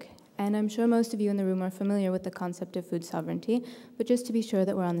Johannesburg? And I'm sure most of you in the room are familiar with the concept of food sovereignty, but just to be sure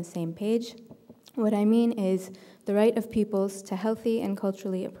that we're on the same page, what I mean is the right of peoples to healthy and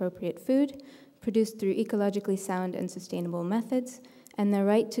culturally appropriate food, produced through ecologically sound and sustainable methods, and their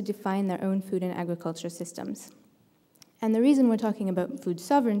right to define their own food and agriculture systems. And the reason we're talking about food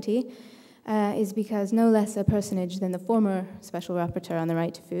sovereignty is because no less a personage than the former Special Rapporteur on the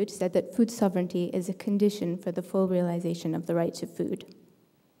Right to Food said that food sovereignty is a condition for the full realization of the right to food.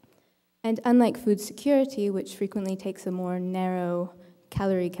 And unlike food security, which frequently takes a more narrow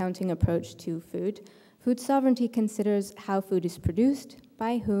calorie counting approach to food, food sovereignty considers how food is produced,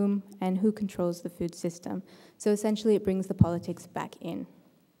 by whom, and who controls the food system. So essentially it brings the politics back in.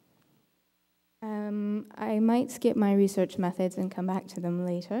 I might skip my research methods and come back to them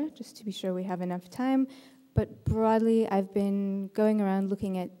later, just to be sure we have enough time. But broadly, I've been going around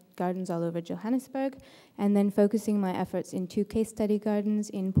looking at gardens all over Johannesburg, and then focusing my efforts in 2 case study gardens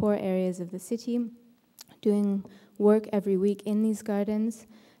in poor areas of the city, doing work every week in these gardens,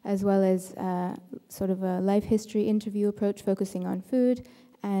 as well as sort of a life history interview approach focusing on food,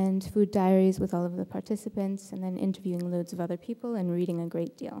 and food diaries with all of the participants, and then interviewing loads of other people and reading a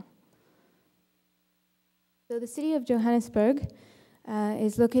great deal. So the city of Johannesburg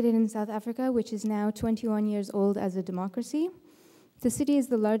is located in South Africa, which is now 21 years old as a democracy. The city is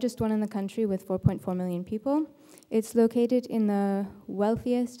the largest one in the country with 4.4 million people. It's located in the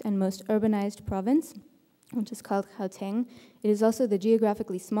wealthiest and most urbanized province, which is called Gauteng. It is also the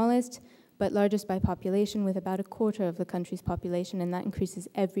geographically smallest, but largest by population, with about 1/4 of the country's population, and that increases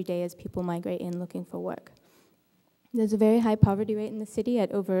every day as people migrate in looking for work. There's a very high poverty rate in the city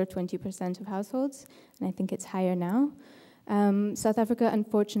at over 20% of households, and I think it's higher now. South Africa,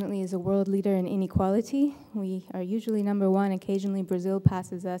 unfortunately, is a world leader in inequality. We are usually #1, occasionally Brazil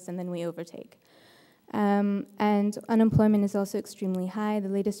passes us, and then we overtake. And unemployment is also extremely high. The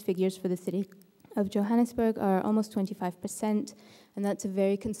latest figures for the city of Johannesburg are almost 25%, and that's a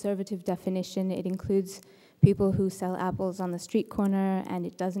very conservative definition. It includes people who sell apples on the street corner, and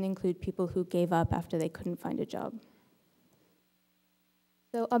it doesn't include people who gave up after they couldn't find a job.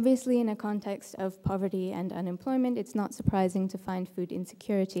 So obviously, in a context of poverty and unemployment, it's not surprising to find food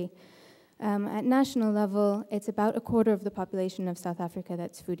insecurity. At national level, it's about 1/4 of the population of South Africa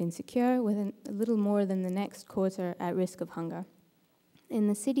that's food insecure, with a little more than the next quarter at risk of hunger. In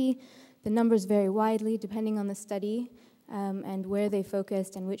the city, the numbers vary widely depending on the study and where they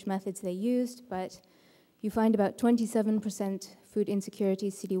focused and which methods they used, but you find about 27% food insecurity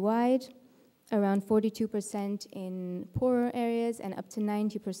citywide, around 42% in poorer areas, and up to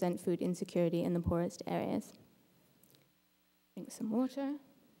 90% food insecurity in the poorest areas. Drink some water.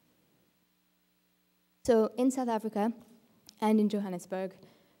 So in South Africa and in Johannesburg,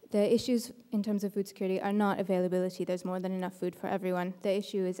 the issues in terms of food security are not availability. There's more than enough food for everyone. The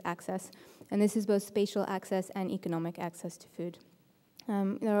issue is access, and this is both spatial access and economic access to food.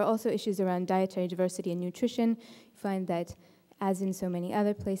 There are also issues around dietary diversity and nutrition. You find that, as in so many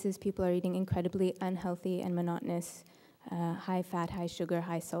other places, people are eating incredibly unhealthy and monotonous, high fat, high sugar,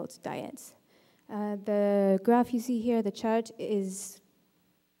 high salt diets. The graph you see here, the chart,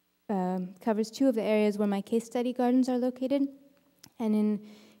 covers 2 of the areas where my case study gardens are located. And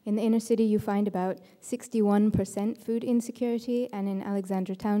in the inner city, you find about 61% food insecurity, and in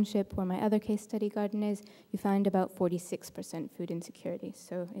Alexandra Township, where my other case study garden is, you find about 46% food insecurity.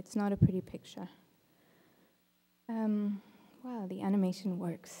 So it's not a pretty picture. Wow, the animation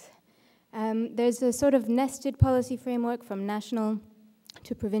works. There's a sort of nested policy framework from national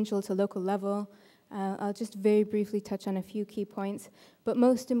to provincial to local level. I'll just very briefly touch on a few key points, but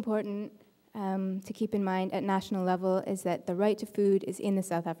most important to keep in mind at national level is that the right to food is in the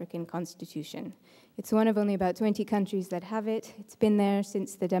South African Constitution. It's one of only about 20 countries that have it. It's been there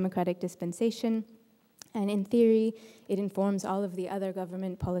since the democratic dispensation, and in theory, it informs all of the other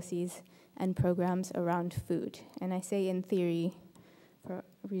government policies and programs around food. And I say in theory for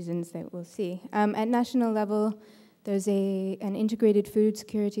reasons that we'll see. At national level, there's an integrated food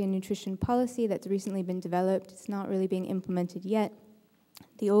security and nutrition policy that's recently been developed. It's not really being implemented yet.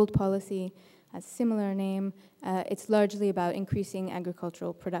 The old policy has a similar name. It's largely about increasing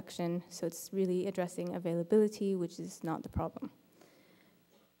agricultural production, so it's really addressing availability, which is not the problem.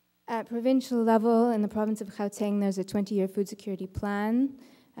 At provincial level, in the province of Gauteng, there's a 20-year food security plan.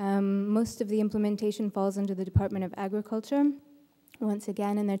 Most of the implementation falls under the Department of Agriculture. Once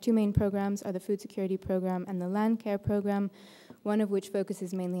again, and their 2 main programs are the Food Security Program and the Land Care Program, one of which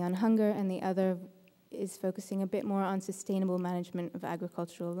focuses mainly on hunger and the other is focusing a bit more on sustainable management of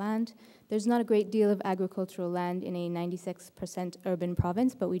agricultural land. There's not a great deal of agricultural land in a 96% urban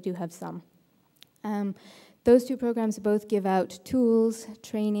province, but we do have some. Those two programs both give out tools,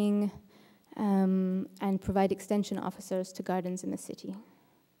 training, and provide extension officers to gardens in the city.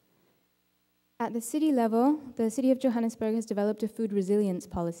 At the city level, the city of Johannesburg has developed a food resilience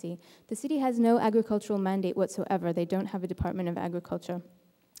policy. The city has no agricultural mandate whatsoever. They don't have a Department of Agriculture.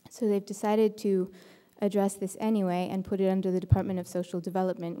 So they've decided to address this anyway and put it under the Department of Social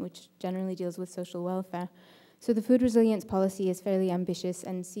Development, which generally deals with social welfare. So the food resilience policy is fairly ambitious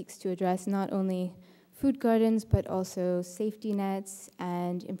and seeks to address not only food gardens, but also safety nets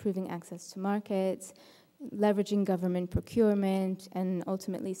and improving access to markets, leveraging government procurement, and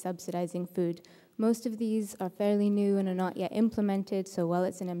ultimately subsidizing food. Most of these are fairly new and are not yet implemented, so while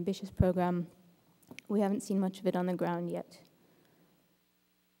it's an ambitious program, we haven't seen much of it on the ground yet.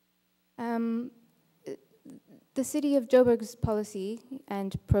 The city of Joburg's policy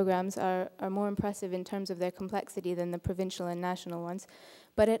and programs are more impressive in terms of their complexity than the provincial and national ones,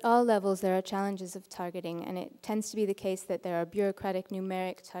 but at all levels there are challenges of targeting, and it tends to be the case that there are bureaucratic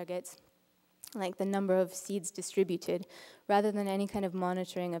numeric targets like the number of seeds distributed, rather than any kind of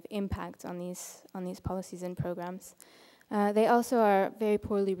monitoring of impact on these policies and programs. They also are very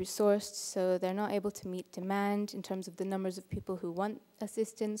poorly resourced, so they're not able to meet demand in terms of the numbers of people who want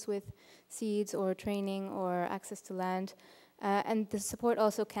assistance with seeds or training or access to land. And the support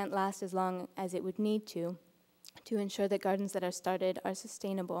also can't last as long as it would need to ensure that gardens that are started are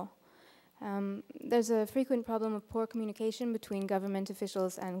sustainable. There's a frequent problem of poor communication between government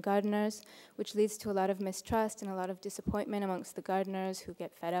officials and gardeners, which leads to a lot of mistrust and a lot of disappointment amongst the gardeners who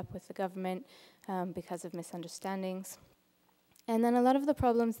get fed up with the government because of misunderstandings. And then a lot of the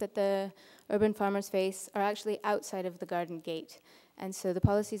problems that the urban farmers face are actually outside of the garden gate. And so the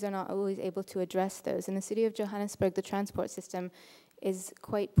policies are not always able to address those. In the city of Johannesburg, the transport system is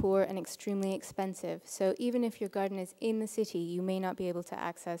quite poor and extremely expensive. So even if your garden is in the city, you may not be able to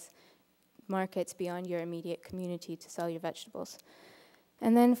access markets beyond your immediate community to sell your vegetables.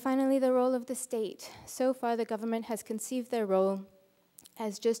 And then finally, the role of the state. So far, the government has conceived their role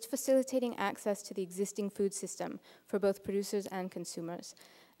as just facilitating access to the existing food system for both producers and consumers.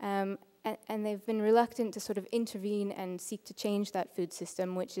 And they've been reluctant to sort of intervene and seek to change that food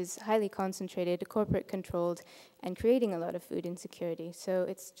system, which is highly concentrated, corporate controlled, and creating a lot of food insecurity. So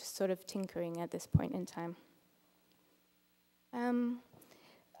it's just sort of tinkering at this point in time.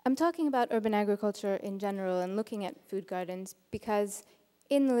 I'm talking about urban agriculture in general and looking at food gardens because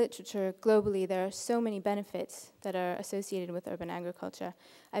in the literature globally there are so many benefits that are associated with urban agriculture.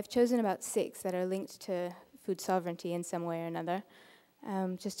 I've chosen about 6 that are linked to food sovereignty in some way or another,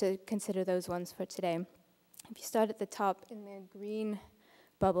 just to consider those ones for today. If you start at the top in the green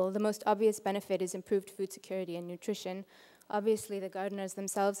bubble, the most obvious benefit is improved food security and nutrition. Obviously the gardeners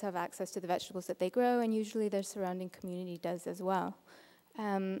themselves have access to the vegetables that they grow, and usually their surrounding community does as well.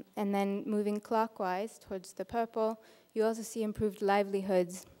 And then moving clockwise towards the purple, you also see improved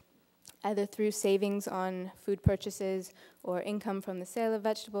livelihoods, either through savings on food purchases or income from the sale of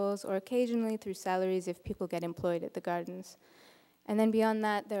vegetables, or occasionally through salaries if people get employed at the gardens. And then beyond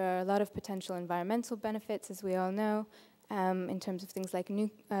that, there are a lot of potential environmental benefits, as we all know, in terms of things like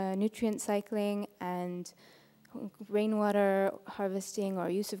nutrient cycling and rainwater harvesting or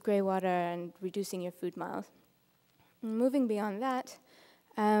use of grey water and reducing your food miles. And moving beyond that,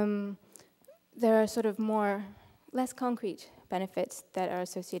 there are sort of less concrete benefits that are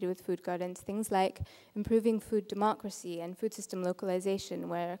associated with food gardens, things like improving food democracy and food system localization,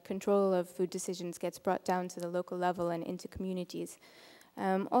 where control of food decisions gets brought down to the local level and into communities.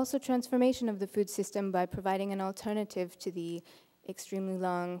 Also transformation of the food system by providing an alternative to the extremely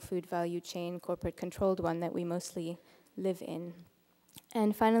long food value chain, corporate controlled one that we mostly live in.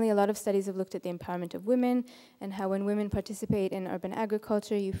 And finally, a lot of studies have looked at the empowerment of women and how when women participate in urban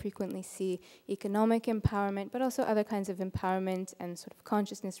agriculture, you frequently see economic empowerment, but also other kinds of empowerment and sort of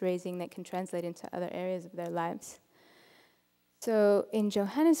consciousness raising that can translate into other areas of their lives. So in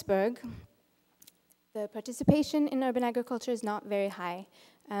Johannesburg, the participation in urban agriculture is not very high.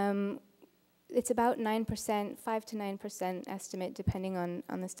 It's about 9%, 5 to 9% estimate, depending on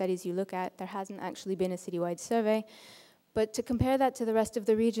the studies you look at. There hasn't actually been a citywide survey. But to compare that to the rest of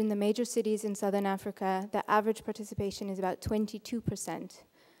the region, the major cities in southern Africa, the average participation is about 22%.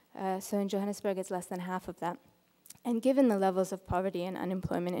 So in Johannesburg, it's less than half of that. And given the levels of poverty and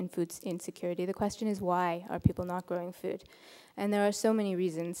unemployment and food insecurity, the question is, why are people not growing food? And there are so many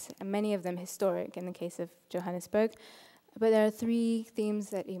reasons, and many of them historic in the case of Johannesburg. But there are 3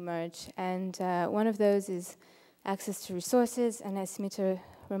 themes that emerge, and one of those is access to resources, and as Smita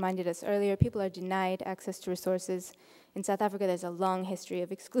reminded us earlier, people are denied access to resources. In South Africa, there's a long history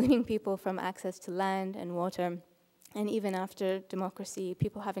of excluding people from access to land and water. And even after democracy,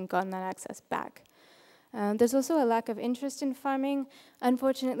 people haven't gotten that access back. There's also a lack of interest in farming.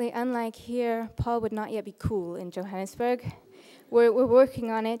 Unfortunately, unlike here, Paul would not yet be cool in Johannesburg. We're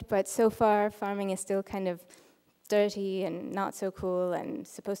working on it, but so far, farming is still kind of dirty and not so cool and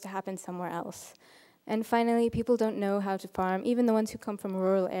supposed to happen somewhere else. And finally, people don't know how to farm. Even the ones who come from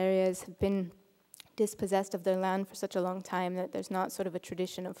rural areas have been dispossessed of their land for such a long time that there's not sort of a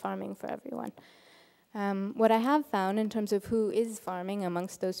tradition of farming for everyone. What I have found in terms of who is farming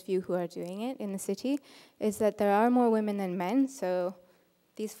amongst those few who are doing it in the city is that there are more women than men. So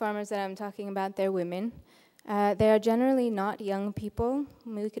these farmers that I'm talking about, they're women. They are generally not young people.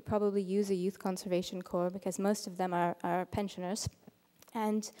 We could probably use a youth conservation corps because most of them are pensioners.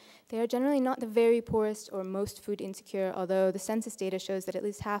 And they are generally not the very poorest or most food insecure, although the census data shows that at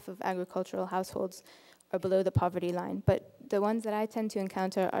least half of agricultural households are below the poverty line. But the ones that I tend to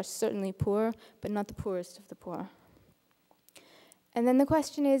encounter are certainly poor, but not the poorest of the poor. And then the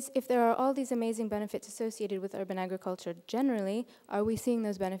question is, if there are all these amazing benefits associated with urban agriculture generally, are we seeing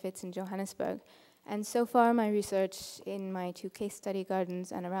those benefits in Johannesburg? And so far, my research in my 2 case study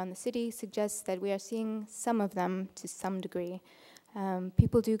gardens and around the city suggests that we are seeing some of them to some degree.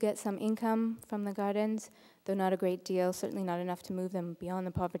 People do get some income from the gardens, though not a great deal, certainly not enough to move them beyond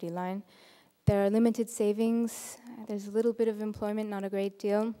the poverty line. There are limited savings. There's a little bit of employment, not a great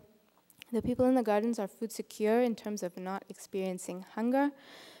deal. The people in the gardens are food secure in terms of not experiencing hunger,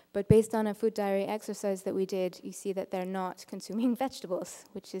 but based on a food diary exercise that we did, you see that they're not consuming vegetables,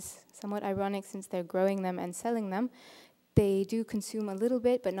 which is somewhat ironic since they're growing them and selling them. They do consume a little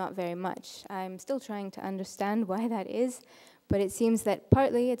bit, but not very much. I'm still trying to understand why that is, but it seems that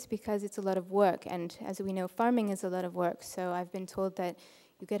partly it's because it's a lot of work, and as we know, farming is a lot of work, so I've been told that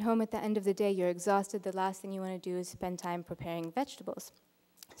you get home at the end of the day, you're exhausted, the last thing you want to do is spend time preparing vegetables.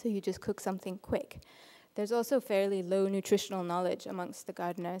 So you just cook something quick. There's also fairly low nutritional knowledge amongst the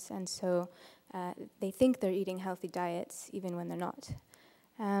gardeners, and so they think they're eating healthy diets even when they're not.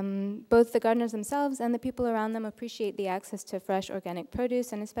 Both the gardeners themselves and the people around them appreciate the access to fresh organic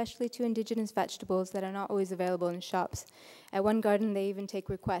produce and especially to indigenous vegetables that are not always available in shops. At one garden, they even take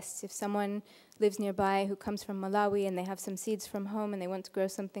requests. If someone lives nearby who comes from Malawi and they have some seeds from home and they want to grow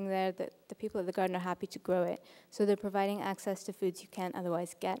something there, the people at the garden are happy to grow it. So they're providing access to foods you can't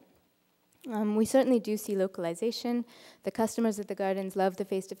otherwise get. We certainly do see localization. The customers at the gardens love the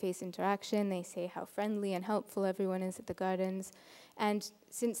face-to-face interaction. They say how friendly and helpful everyone is at the gardens. And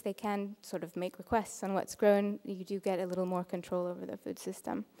since they can sort of make requests on what's grown, you do get a little more control over the food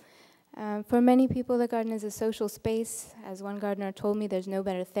system. For many people, the garden is a social space. As one gardener told me, there's no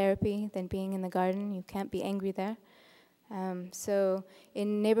better therapy than being in the garden. You can't be angry there. So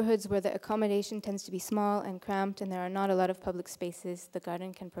in neighborhoods where the accommodation tends to be small and cramped and there are not a lot of public spaces, the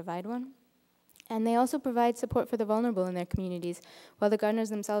garden can provide one. And they also provide support for the vulnerable in their communities. While the gardeners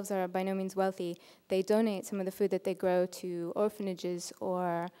themselves are by no means wealthy, they donate some of the food that they grow to orphanages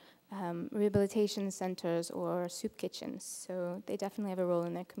or rehabilitation centers or soup kitchens. So they definitely have a role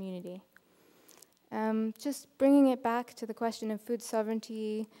in their community. Just bringing it back to the question of food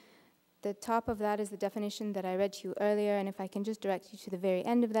sovereignty, the top of that is the definition that I read to you earlier, and if I can just direct you to the very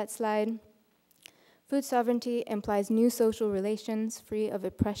end of that slide. Food sovereignty implies new social relations free of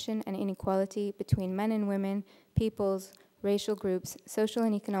oppression and inequality between men and women, peoples, racial groups, social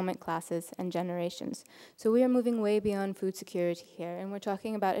and economic classes, and generations. So we are moving way beyond food security here, and we're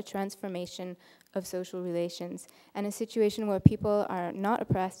talking about a transformation of social relations and a situation where people are not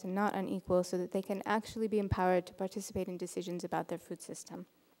oppressed and not unequal so that they can actually be empowered to participate in decisions about their food system.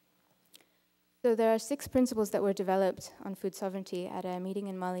 So there are 6 principles that were developed on food sovereignty at a meeting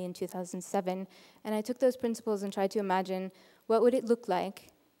in Mali in 2007, and I took those principles and tried to imagine what would it look like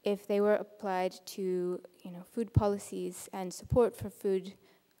if they were applied to, food policies and support for food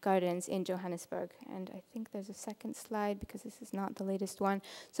gardens in Johannesburg. And I think there's a second slide because this is not the latest one.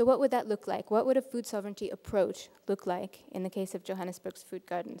 So what would that look like? What would a food sovereignty approach look like in the case of Johannesburg's food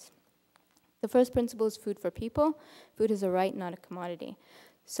gardens? The first principle is food for people. Food is a right, not a commodity.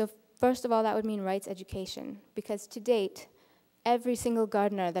 So first of all, that would mean rights education, because to date, every single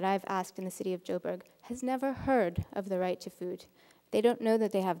gardener that I've asked in the city of Joburg has never heard of the right to food. They don't know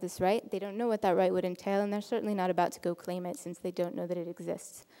that they have this right, they don't know what that right would entail, and they're certainly not about to go claim it since they don't know that it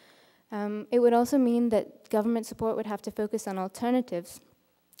exists. It would also mean that government support would have to focus on alternatives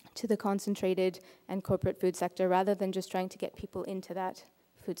to the concentrated and corporate food sector rather than just trying to get people into that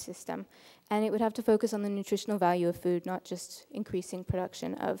food system. And it would have to focus on the nutritional value of food, not just increasing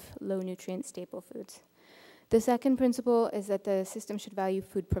production of low nutrient staple foods. The second principle is that the system should value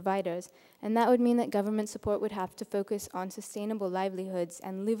food providers, and that would mean that government support would have to focus on sustainable livelihoods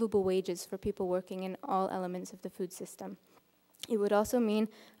and livable wages for people working in all elements of the food system. It would also mean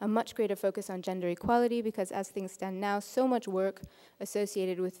a much greater focus on gender equality, because as things stand now, so much work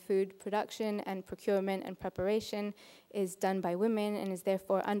associated with food production and procurement and preparation is done by women and is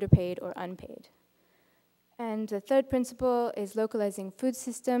therefore underpaid or unpaid. And the third principle is localizing food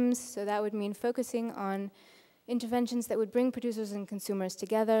systems, so that would mean focusing on interventions that would bring producers and consumers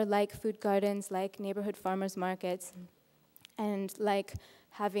together, like food gardens, like neighborhood farmers markets, and like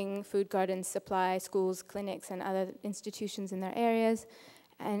having food gardens supply schools, clinics, and other institutions in their areas,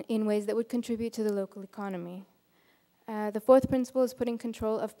 and in ways that would contribute to the local economy. The fourth principle is putting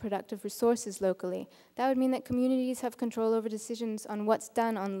control of productive resources locally. That would mean that communities have control over decisions on what's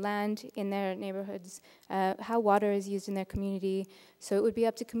done on land in their neighborhoods, how water is used in their community. So it would be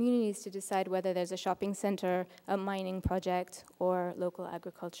up to communities to decide whether there's a shopping center, a mining project, or local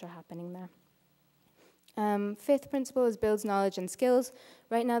agriculture happening there. Fifth principle is builds knowledge and skills.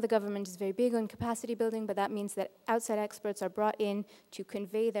 Right now the government is very big on capacity building, but that means that outside experts are brought in to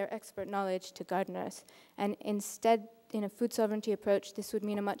convey their expert knowledge to gardeners. And instead, in a food sovereignty approach, this would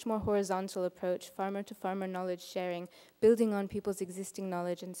mean a much more horizontal approach, farmer-to-farmer knowledge sharing, building on people's existing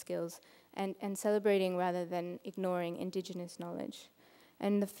knowledge and skills, and celebrating rather than ignoring indigenous knowledge.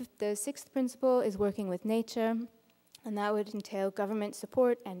 And the sixth principle is working with nature, and that would entail government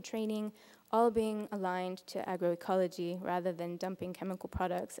support and training, all being aligned to agroecology rather than dumping chemical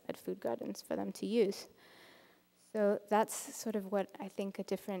products at food gardens for them to use. So that's sort of what I think a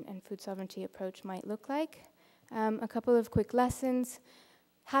different and food sovereignty approach might look like. A couple of quick lessons.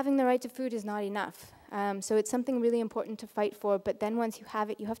 Having the right to food is not enough. So it's something really important to fight for, but then once you have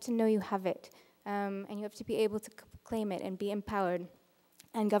it, you have to know you have it. And you have to be able to claim it and be empowered.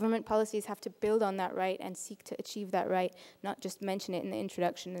 And government policies have to build on that right and seek to achieve that right, not just mention it in the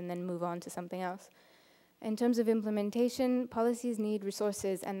introduction and then move on to something else. In terms of implementation, policies need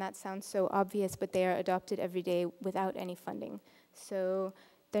resources, and that sounds so obvious, but they are adopted every day without any funding. So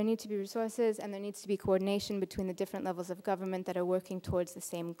there need to be resources, and there needs to be coordination between the different levels of government that are working towards the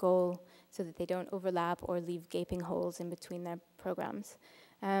same goal, so that they don't overlap or leave gaping holes in between their programs.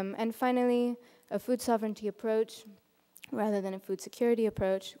 And finally, a food sovereignty approach, rather than a food security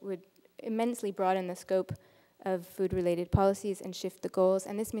approach, would immensely broaden the scope of food-related policies and shift the goals.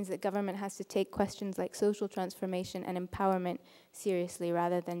 And this means that government has to take questions like social transformation and empowerment seriously,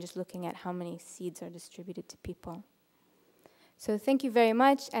 rather than just looking at how many seeds are distributed to people. So thank you very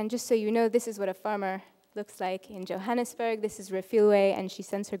much. And just so you know, this is what a farmer looks like in Johannesburg. This is Refilwe, and she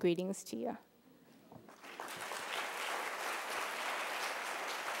sends her greetings to you.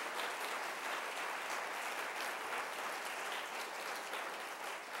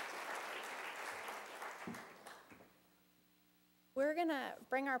 We're going to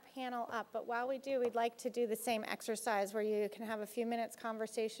bring our panel up, but while we do, we'd like to do the same exercise where you can have a few minutes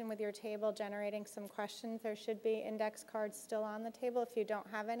conversation with your table, generating some questions. There should be index cards still on the table. If you don't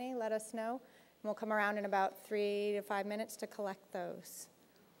have any, let us know. And we'll come around in about 3 to 5 minutes to collect those.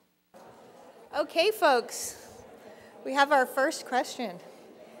 Okay, folks, we have our first question.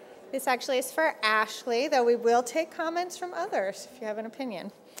 This actually is for Ashley, though we will take comments from others if you have an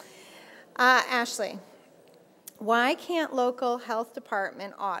opinion. Ashley. Why can't local health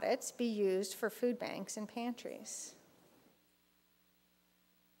department audits be used for food banks and pantries?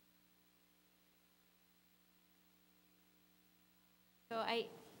 So I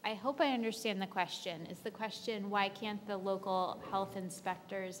hope I understand the question. Is the question, why can't the local health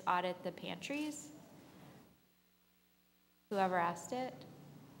inspectors audit the pantries? Whoever asked it?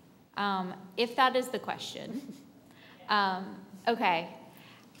 If that is the question. Okay.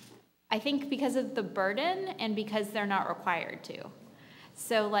 I think because of the burden and because they're not required to.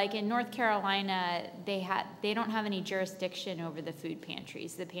 So like in North Carolina, they don't have any jurisdiction over the food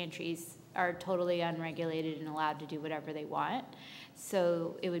pantries. The pantries are totally unregulated and allowed to do whatever they want.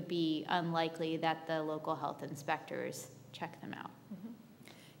 So it would be unlikely that the local health inspectors check them out. Mm-hmm.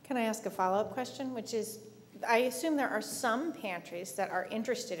 Can I ask a follow-up question, which is, I assume there are some pantries that are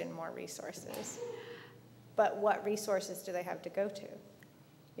interested in more resources, but what resources do they have to go to?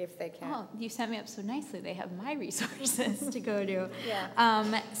 If they can. Oh, you set me up so nicely. They have my resources to go to.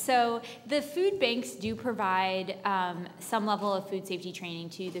 Yeah. So the food banks do provide some level of food safety training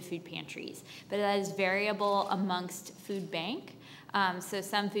to the food pantries, but that is variable amongst food bank. So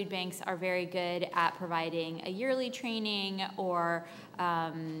some food banks are very good at providing a yearly training or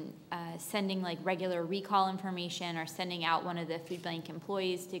sending like regular recall information or sending out one of the food bank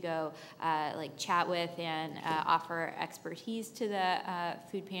employees to go like chat with and offer expertise to the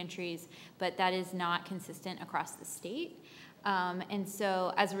food pantries, but that is not consistent across the state. And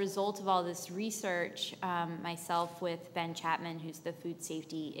so as a result of all this research, myself with Ben Chapman, who's the food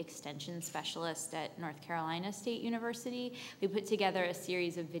safety extension specialist at North Carolina State University, we put together a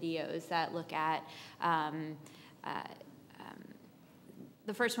series of videos that look at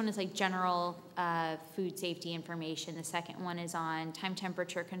the first one is like general food safety information. The second one is on time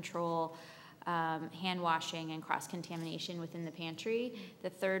temperature control, hand washing and cross-contamination within the pantry. The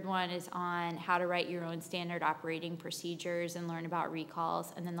third one is on how to write your own standard operating procedures and learn about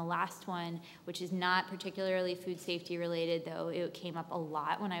recalls. And then the last one, which is not particularly food safety related, though it came up a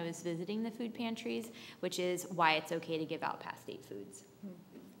lot when I was visiting the food pantries, which is why it's okay to give out past date foods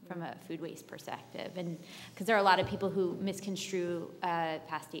from a food waste perspective. And because there are a lot of people who misconstrue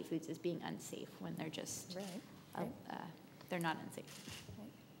past date foods as being unsafe when they're just, they're not unsafe.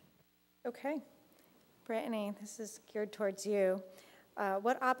 Okay. Brittany, this is geared towards you.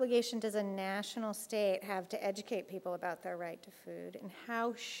 What obligation does a national state have to educate people about their right to food, and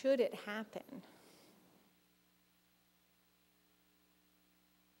how should it happen?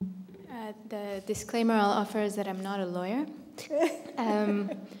 The disclaimer I'll offer is that I'm not a lawyer.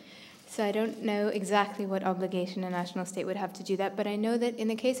 So I don't know exactly what obligation a national state would have to do that, but I know that in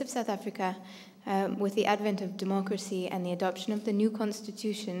the case of South Africa, with the advent of democracy and the adoption of the new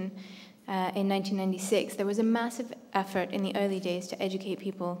constitution in 1996, there was a massive effort in the early days to educate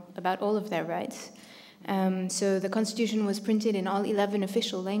people about all of their rights. So the constitution was printed in all 11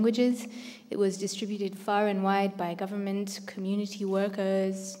 official languages. It was distributed far and wide by government, community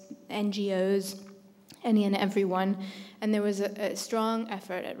workers, NGOs, any and everyone. And there was a strong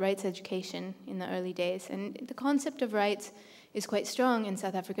effort at rights education in the early days. And the concept of rights is quite strong in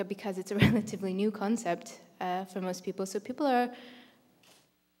South Africa because it's a relatively new concept for most people. So people are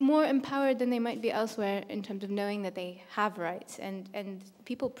more empowered than they might be elsewhere in terms of knowing that they have rights. And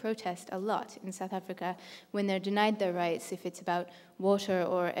people protest a lot in South Africa when they're denied their rights, if it's about water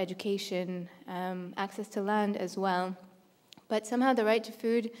or education, access to land as well. But somehow the right to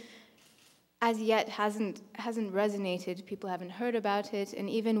food as yet hasn't resonated. People haven't heard about it, and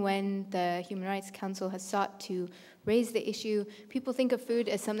even when the Human Rights Council has sought to raise the issue, people think of food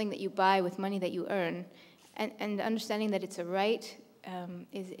as something that you buy with money that you earn, and understanding that it's a right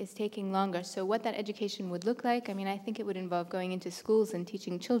is taking longer. So what that education would look like, I mean, I think it would involve going into schools and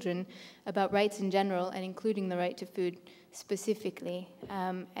teaching children about rights in general, and including the right to food specifically.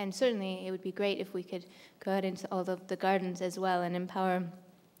 And certainly it would be great if we could go out into all of the gardens as well and empower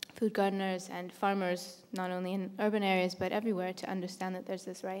food gardeners and farmers, not only in urban areas, but everywhere, to understand that there's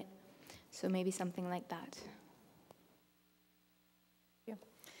this right. So maybe something like that.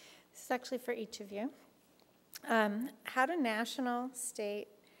 This is actually for each of you. How do national, state,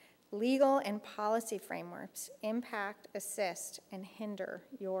 legal, and policy frameworks impact, assist, and hinder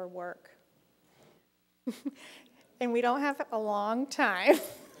your work? And we don't have a long time.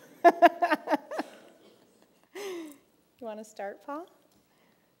 You want to start, Paul?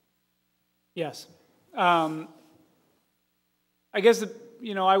 Yes. I guess,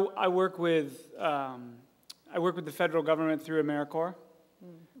 you know, I work with the federal government through AmeriCorps,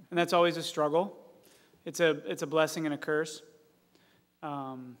 and that's always a struggle. It's a blessing and a curse.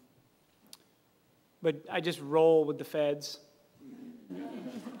 But I just roll with the feds.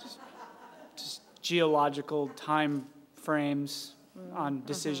 just geological time frames on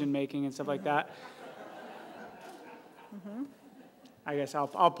decision making and stuff like that. I guess I'll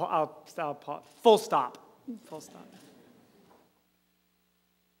full stop. Full stop.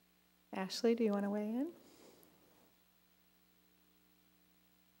 Ashley, do you want to weigh in?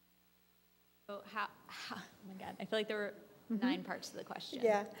 So how oh my God, I feel like there were 9 parts to the question.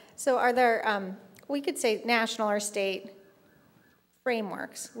 Yeah. So are there, we could say national or state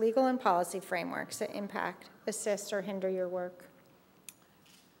frameworks, legal and policy frameworks that impact, assist, or hinder your work?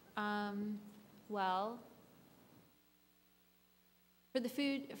 Well, for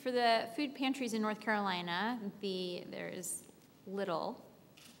the food pantries in North Carolina, there's little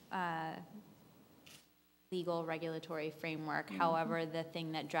legal regulatory framework. However, the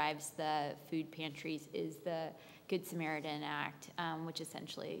thing that drives the food pantries is the Good Samaritan Act, which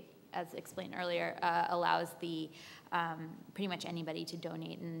essentially, as explained earlier, allows pretty much anybody to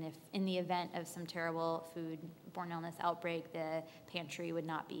donate, and if in the event of some terrible foodborne illness outbreak, the pantry would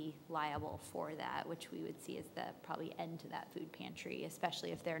not be liable for that, which we would see as the probably end to that food pantry,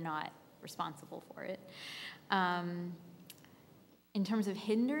 especially if they're not responsible for it. in terms of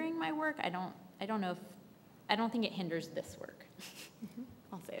hindering my work, I don't know if, I don't think it hinders this work.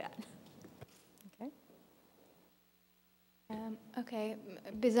 I'll say that. Okay,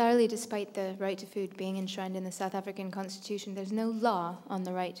 bizarrely, despite the right to food being enshrined in the South African Constitution, there's no law on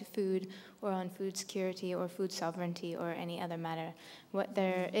the right to food or on food security or food sovereignty or any other matter. What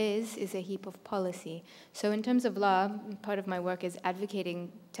there is a heap of policy. So in terms of law, part of my work is advocating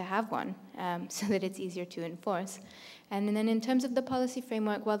to have one so that it's easier to enforce. And then in terms of the policy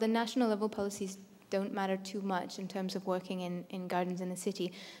framework, while the national level policies don't matter too much in terms of working in gardens in the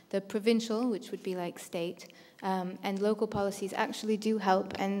city, the provincial, which would be like state, and local policies actually do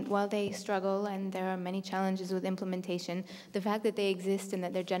help. And while they struggle and there are many challenges with implementation, the fact that they exist and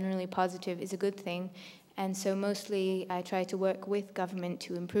that they're generally positive is a good thing. And so mostly I try to work with government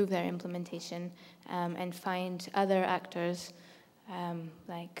to improve their implementation and find other actors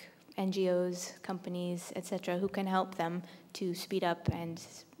like NGOs, companies, etc., who can help them to speed up and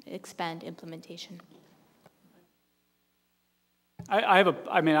expand implementation. I have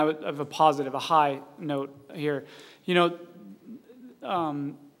a positive, a high note here. You know,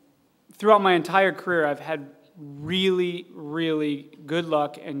 throughout my entire career, I've had really, really good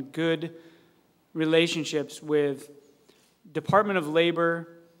luck and good relationships with Department of Labor,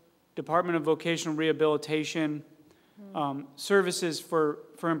 Department of Vocational Rehabilitation, services for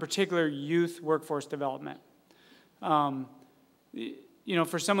in particular youth workforce development. You know,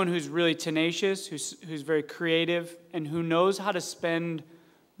 for someone who's really tenacious, who's very creative, and who knows how to spend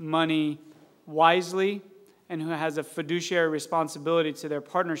money wisely, and who has a fiduciary responsibility to their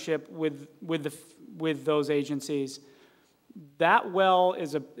partnership with those agencies, that well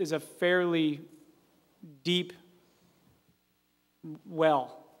is a fairly deep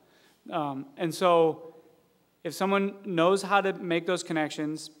well. And so if someone knows how to make those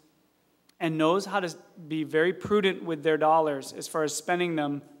connections and knows how to be very prudent with their dollars as far as spending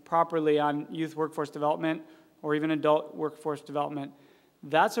them properly on youth workforce development or even adult workforce development,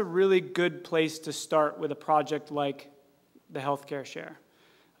 that's a really good place to start with a project like the healthcare share.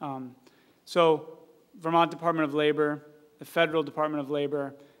 So Vermont Department of Labor, the Federal Department of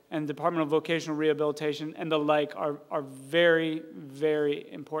Labor, and Department of Vocational Rehabilitation and the like are very, very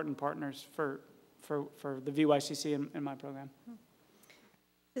important partners for the VYCC in my program.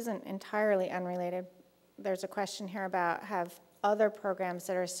 This isn't entirely unrelated. There's a question here about have other programs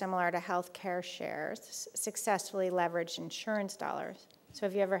that are similar to healthcare shares successfully leveraged insurance dollars. So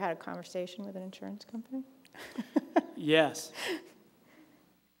have you ever had a conversation with an insurance company? Yes.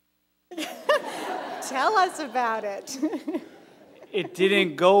 Tell us about it. It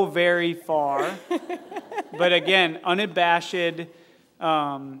didn't go very far, but again, unabashed.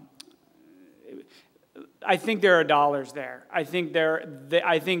 I think there are dollars there. I think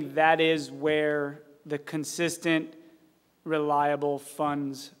that is where the consistent, reliable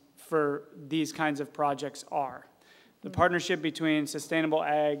funds for these kinds of projects are. The partnership between sustainable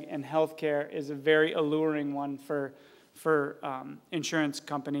ag and healthcare is a very alluring one for insurance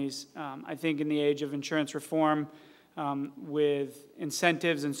companies. I think in the age of insurance reform, with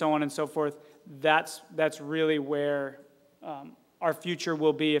incentives and so on and so forth, that's really where our future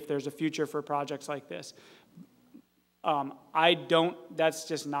will be if there's a future for projects like this. That's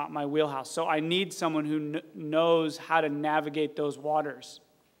just not my wheelhouse. So I need someone who knows how to navigate those waters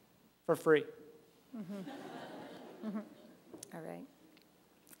for free. All right.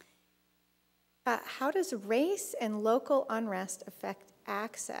 How does race and local unrest affect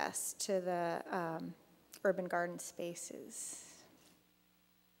access to the urban garden spaces?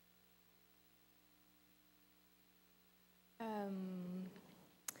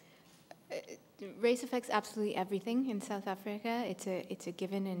 Race affects absolutely everything in South Africa. It's a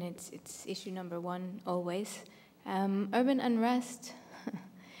given, and it's issue number one always. Urban unrest.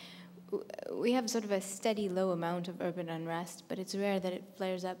 We have sort of a steady low amount of urban unrest, but it's rare that it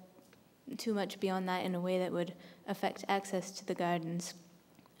flares up too much beyond that in a way that would affect access to the gardens.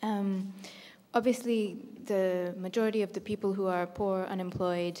 Obviously, the majority of the people who are poor,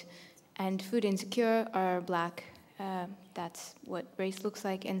 unemployed, and food insecure are Black. That's what race looks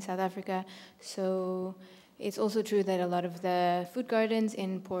like in South Africa. So it's also true that a lot of the food gardens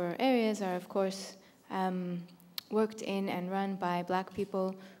in poorer areas are, of course, worked in and run by Black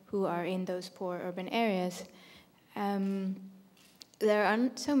people who are in those poor urban areas. There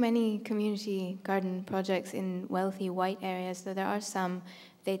aren't so many community garden projects in wealthy white areas, though there are some.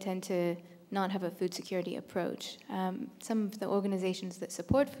 They tend to not have a food security approach. Some of the organizations that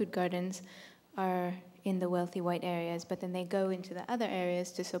support food gardens are in the wealthy white areas, but then they go into the other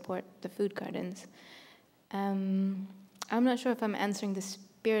areas to support the food gardens. I'm not sure if I'm answering the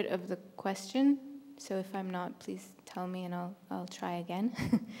spirit of the question, so if I'm not, please tell me and I'll try again.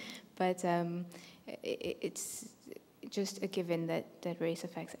 But it's just a given that race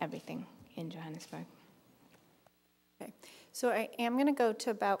affects everything in Johannesburg. Okay. So I am going to go to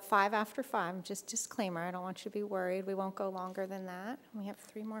about 5 after 5. Just disclaimer, I don't want you to be worried. We won't go longer than that. We have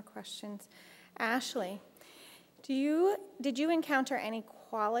 3 more questions. Ashley, did you encounter any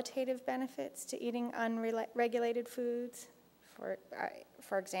qualitative benefits to eating unregulated foods?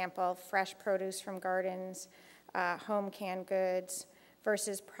 For example, fresh produce from gardens, home canned goods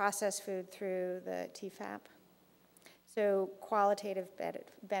versus processed food through the TFAP? So qualitative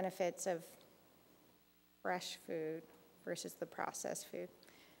benefits of fresh food versus the processed food.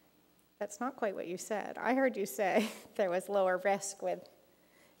 That's not quite what you said. I heard you say there was lower risk with,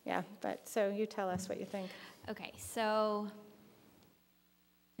 yeah, but so you tell us what you think. Okay, so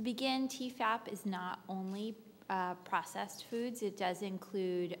to begin, TFAP is not only processed foods. It does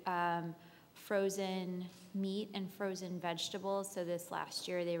include frozen meat and frozen vegetables. So this last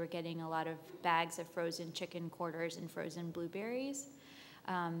year they were getting a lot of bags of frozen chicken quarters and frozen blueberries.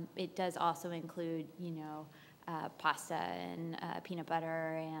 It does also include, pasta and peanut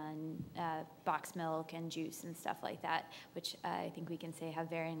butter and boxed milk and juice and stuff like that, which I think we can say have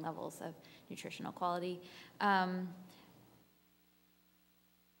varying levels of nutritional quality.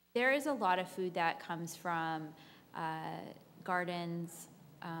 There is a lot of food that comes from gardens,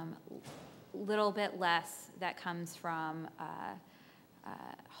 little bit less that comes from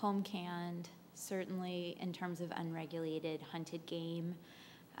home canned, certainly in terms of unregulated hunted game.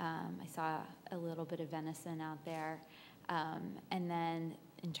 I saw a little bit of venison out there. And then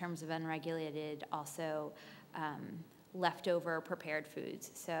in terms of unregulated, also leftover prepared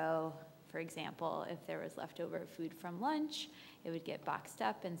foods. So for example, if there was leftover food from lunch, it would get boxed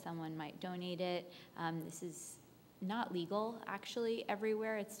up and someone might donate it. This is not legal actually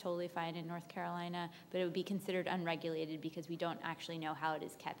everywhere. It's totally fine in North Carolina, but it would be considered unregulated because we don't actually know how it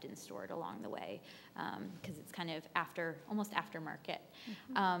is kept and stored along the way, because it's kind of almost aftermarket.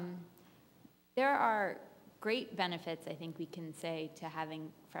 Mm-hmm. There are great benefits, I think we can say, to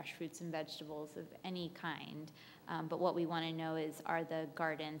having fresh fruits and vegetables of any kind, but what we want to know is, are the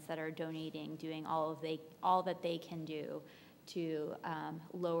gardens that are donating doing all that they can do to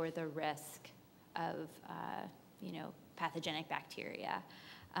lower the risk of pathogenic bacteria.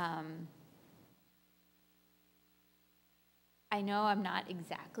 I know I'm not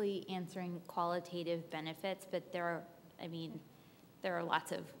exactly answering qualitative benefits, but there are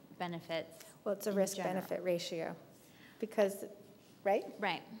lots of benefits. Well, it's a risk-benefit ratio, because, right?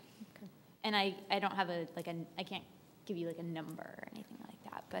 Right. Okay. And I don't have I can't give you a number or anything like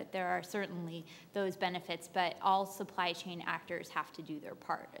that, but there are certainly those benefits, but all supply chain actors have to do their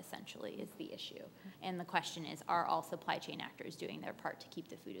part, essentially, is the issue. And the question is, are all supply chain actors doing their part to keep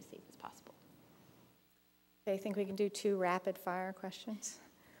the food as safe as possible? Okay, I think we can do 2 rapid-fire questions.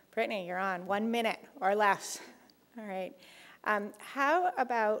 Brittany, you're on. 1 minute or less. All right. How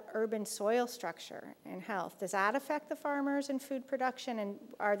about urban soil structure and health? Does that affect the farmers and food production? And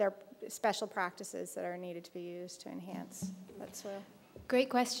are there special practices that are needed to be used to enhance that soil?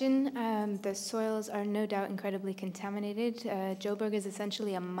 Great question. The soils are no doubt incredibly contaminated. Joburg is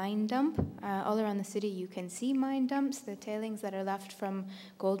essentially a mine dump. All around the city you can see mine dumps, the tailings that are left from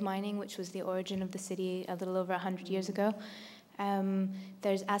gold mining, which was the origin of the city a little over 100 years ago.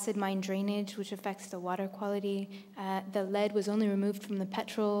 There's acid mine drainage, which affects the water quality. The lead was only removed from the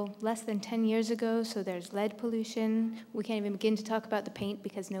petrol less than 10 years ago, so there's lead pollution. We can't even begin to talk about the paint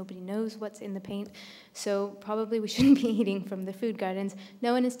because nobody knows what's in the paint. So probably we shouldn't be eating from the food gardens.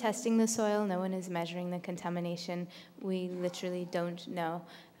 No one is testing the soil. No one is measuring the contamination. We literally don't know.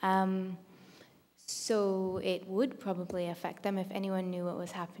 So it would probably affect them if anyone knew what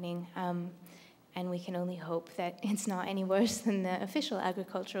was happening. And we can only hope that it's not any worse than the official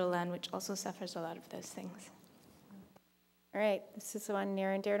agricultural land, which also suffers a lot of those things. All right, this is the one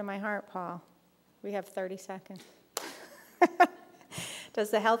near and dear to my heart, Paul. We have 30 seconds.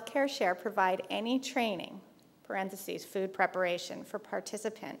 Does the healthcare share provide any training, parentheses, food preparation, for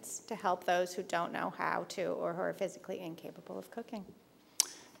participants to help those who don't know how to or who are physically incapable of cooking?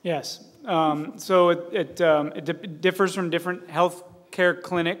 Yes. So it differs from different healthcare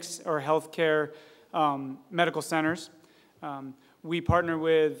clinics or healthcare medical centers. We partner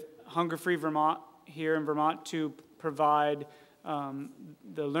with Hunger Free Vermont here in Vermont to provide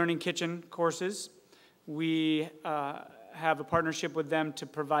the Learning Kitchen courses. We have a partnership with them to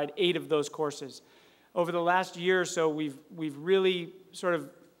provide 8 of those courses. Over the last year or so, we've really sort of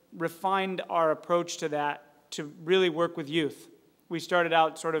refined our approach to that to really work with youth. We started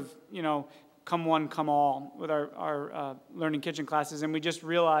out sort of, come one, come all with our Learning Kitchen classes, and we just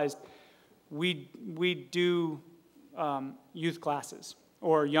realized we do youth classes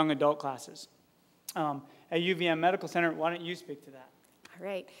or young adult classes. At UVM Medical Center, why don't you speak to that? All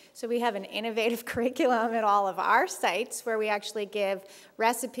right, so we have an innovative curriculum at all of our sites where we actually give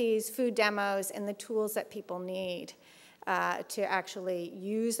recipes, food demos, and the tools that people need to actually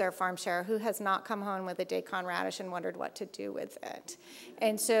use their farm share. Who has not come home with a Daikon radish and wondered what to do with it?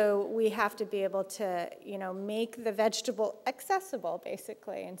 And so we have to be able to, you know, make the vegetable accessible,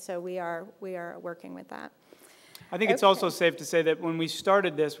 basically, and so we are working with that. I think it's also safe to say that when we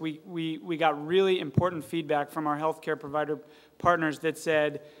started this, we got really important feedback from our healthcare provider partners that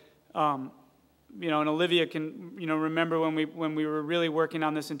said, you know, and Olivia can, you know, remember when we were really working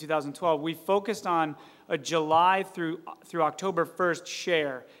on this in 2012, we focused on a July through October 1st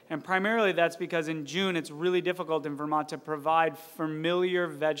share, and primarily that's because in June it's really difficult in Vermont to provide familiar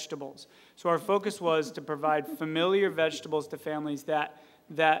vegetables. So our focus was to provide familiar vegetables to families that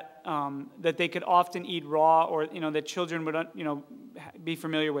they could often eat raw, or, you know, that children would, you know, be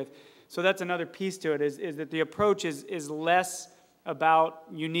familiar with. So that's another piece to it, is that the approach is less about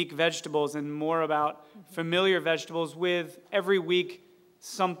unique vegetables and more about familiar vegetables with every week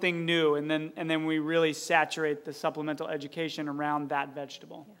something new, and then we really saturate the supplemental education around that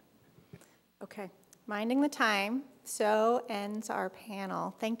vegetable. Yeah. Okay, minding the time. So ends our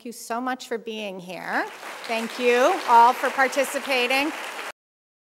panel. Thank you so much for being here. Thank you all for participating.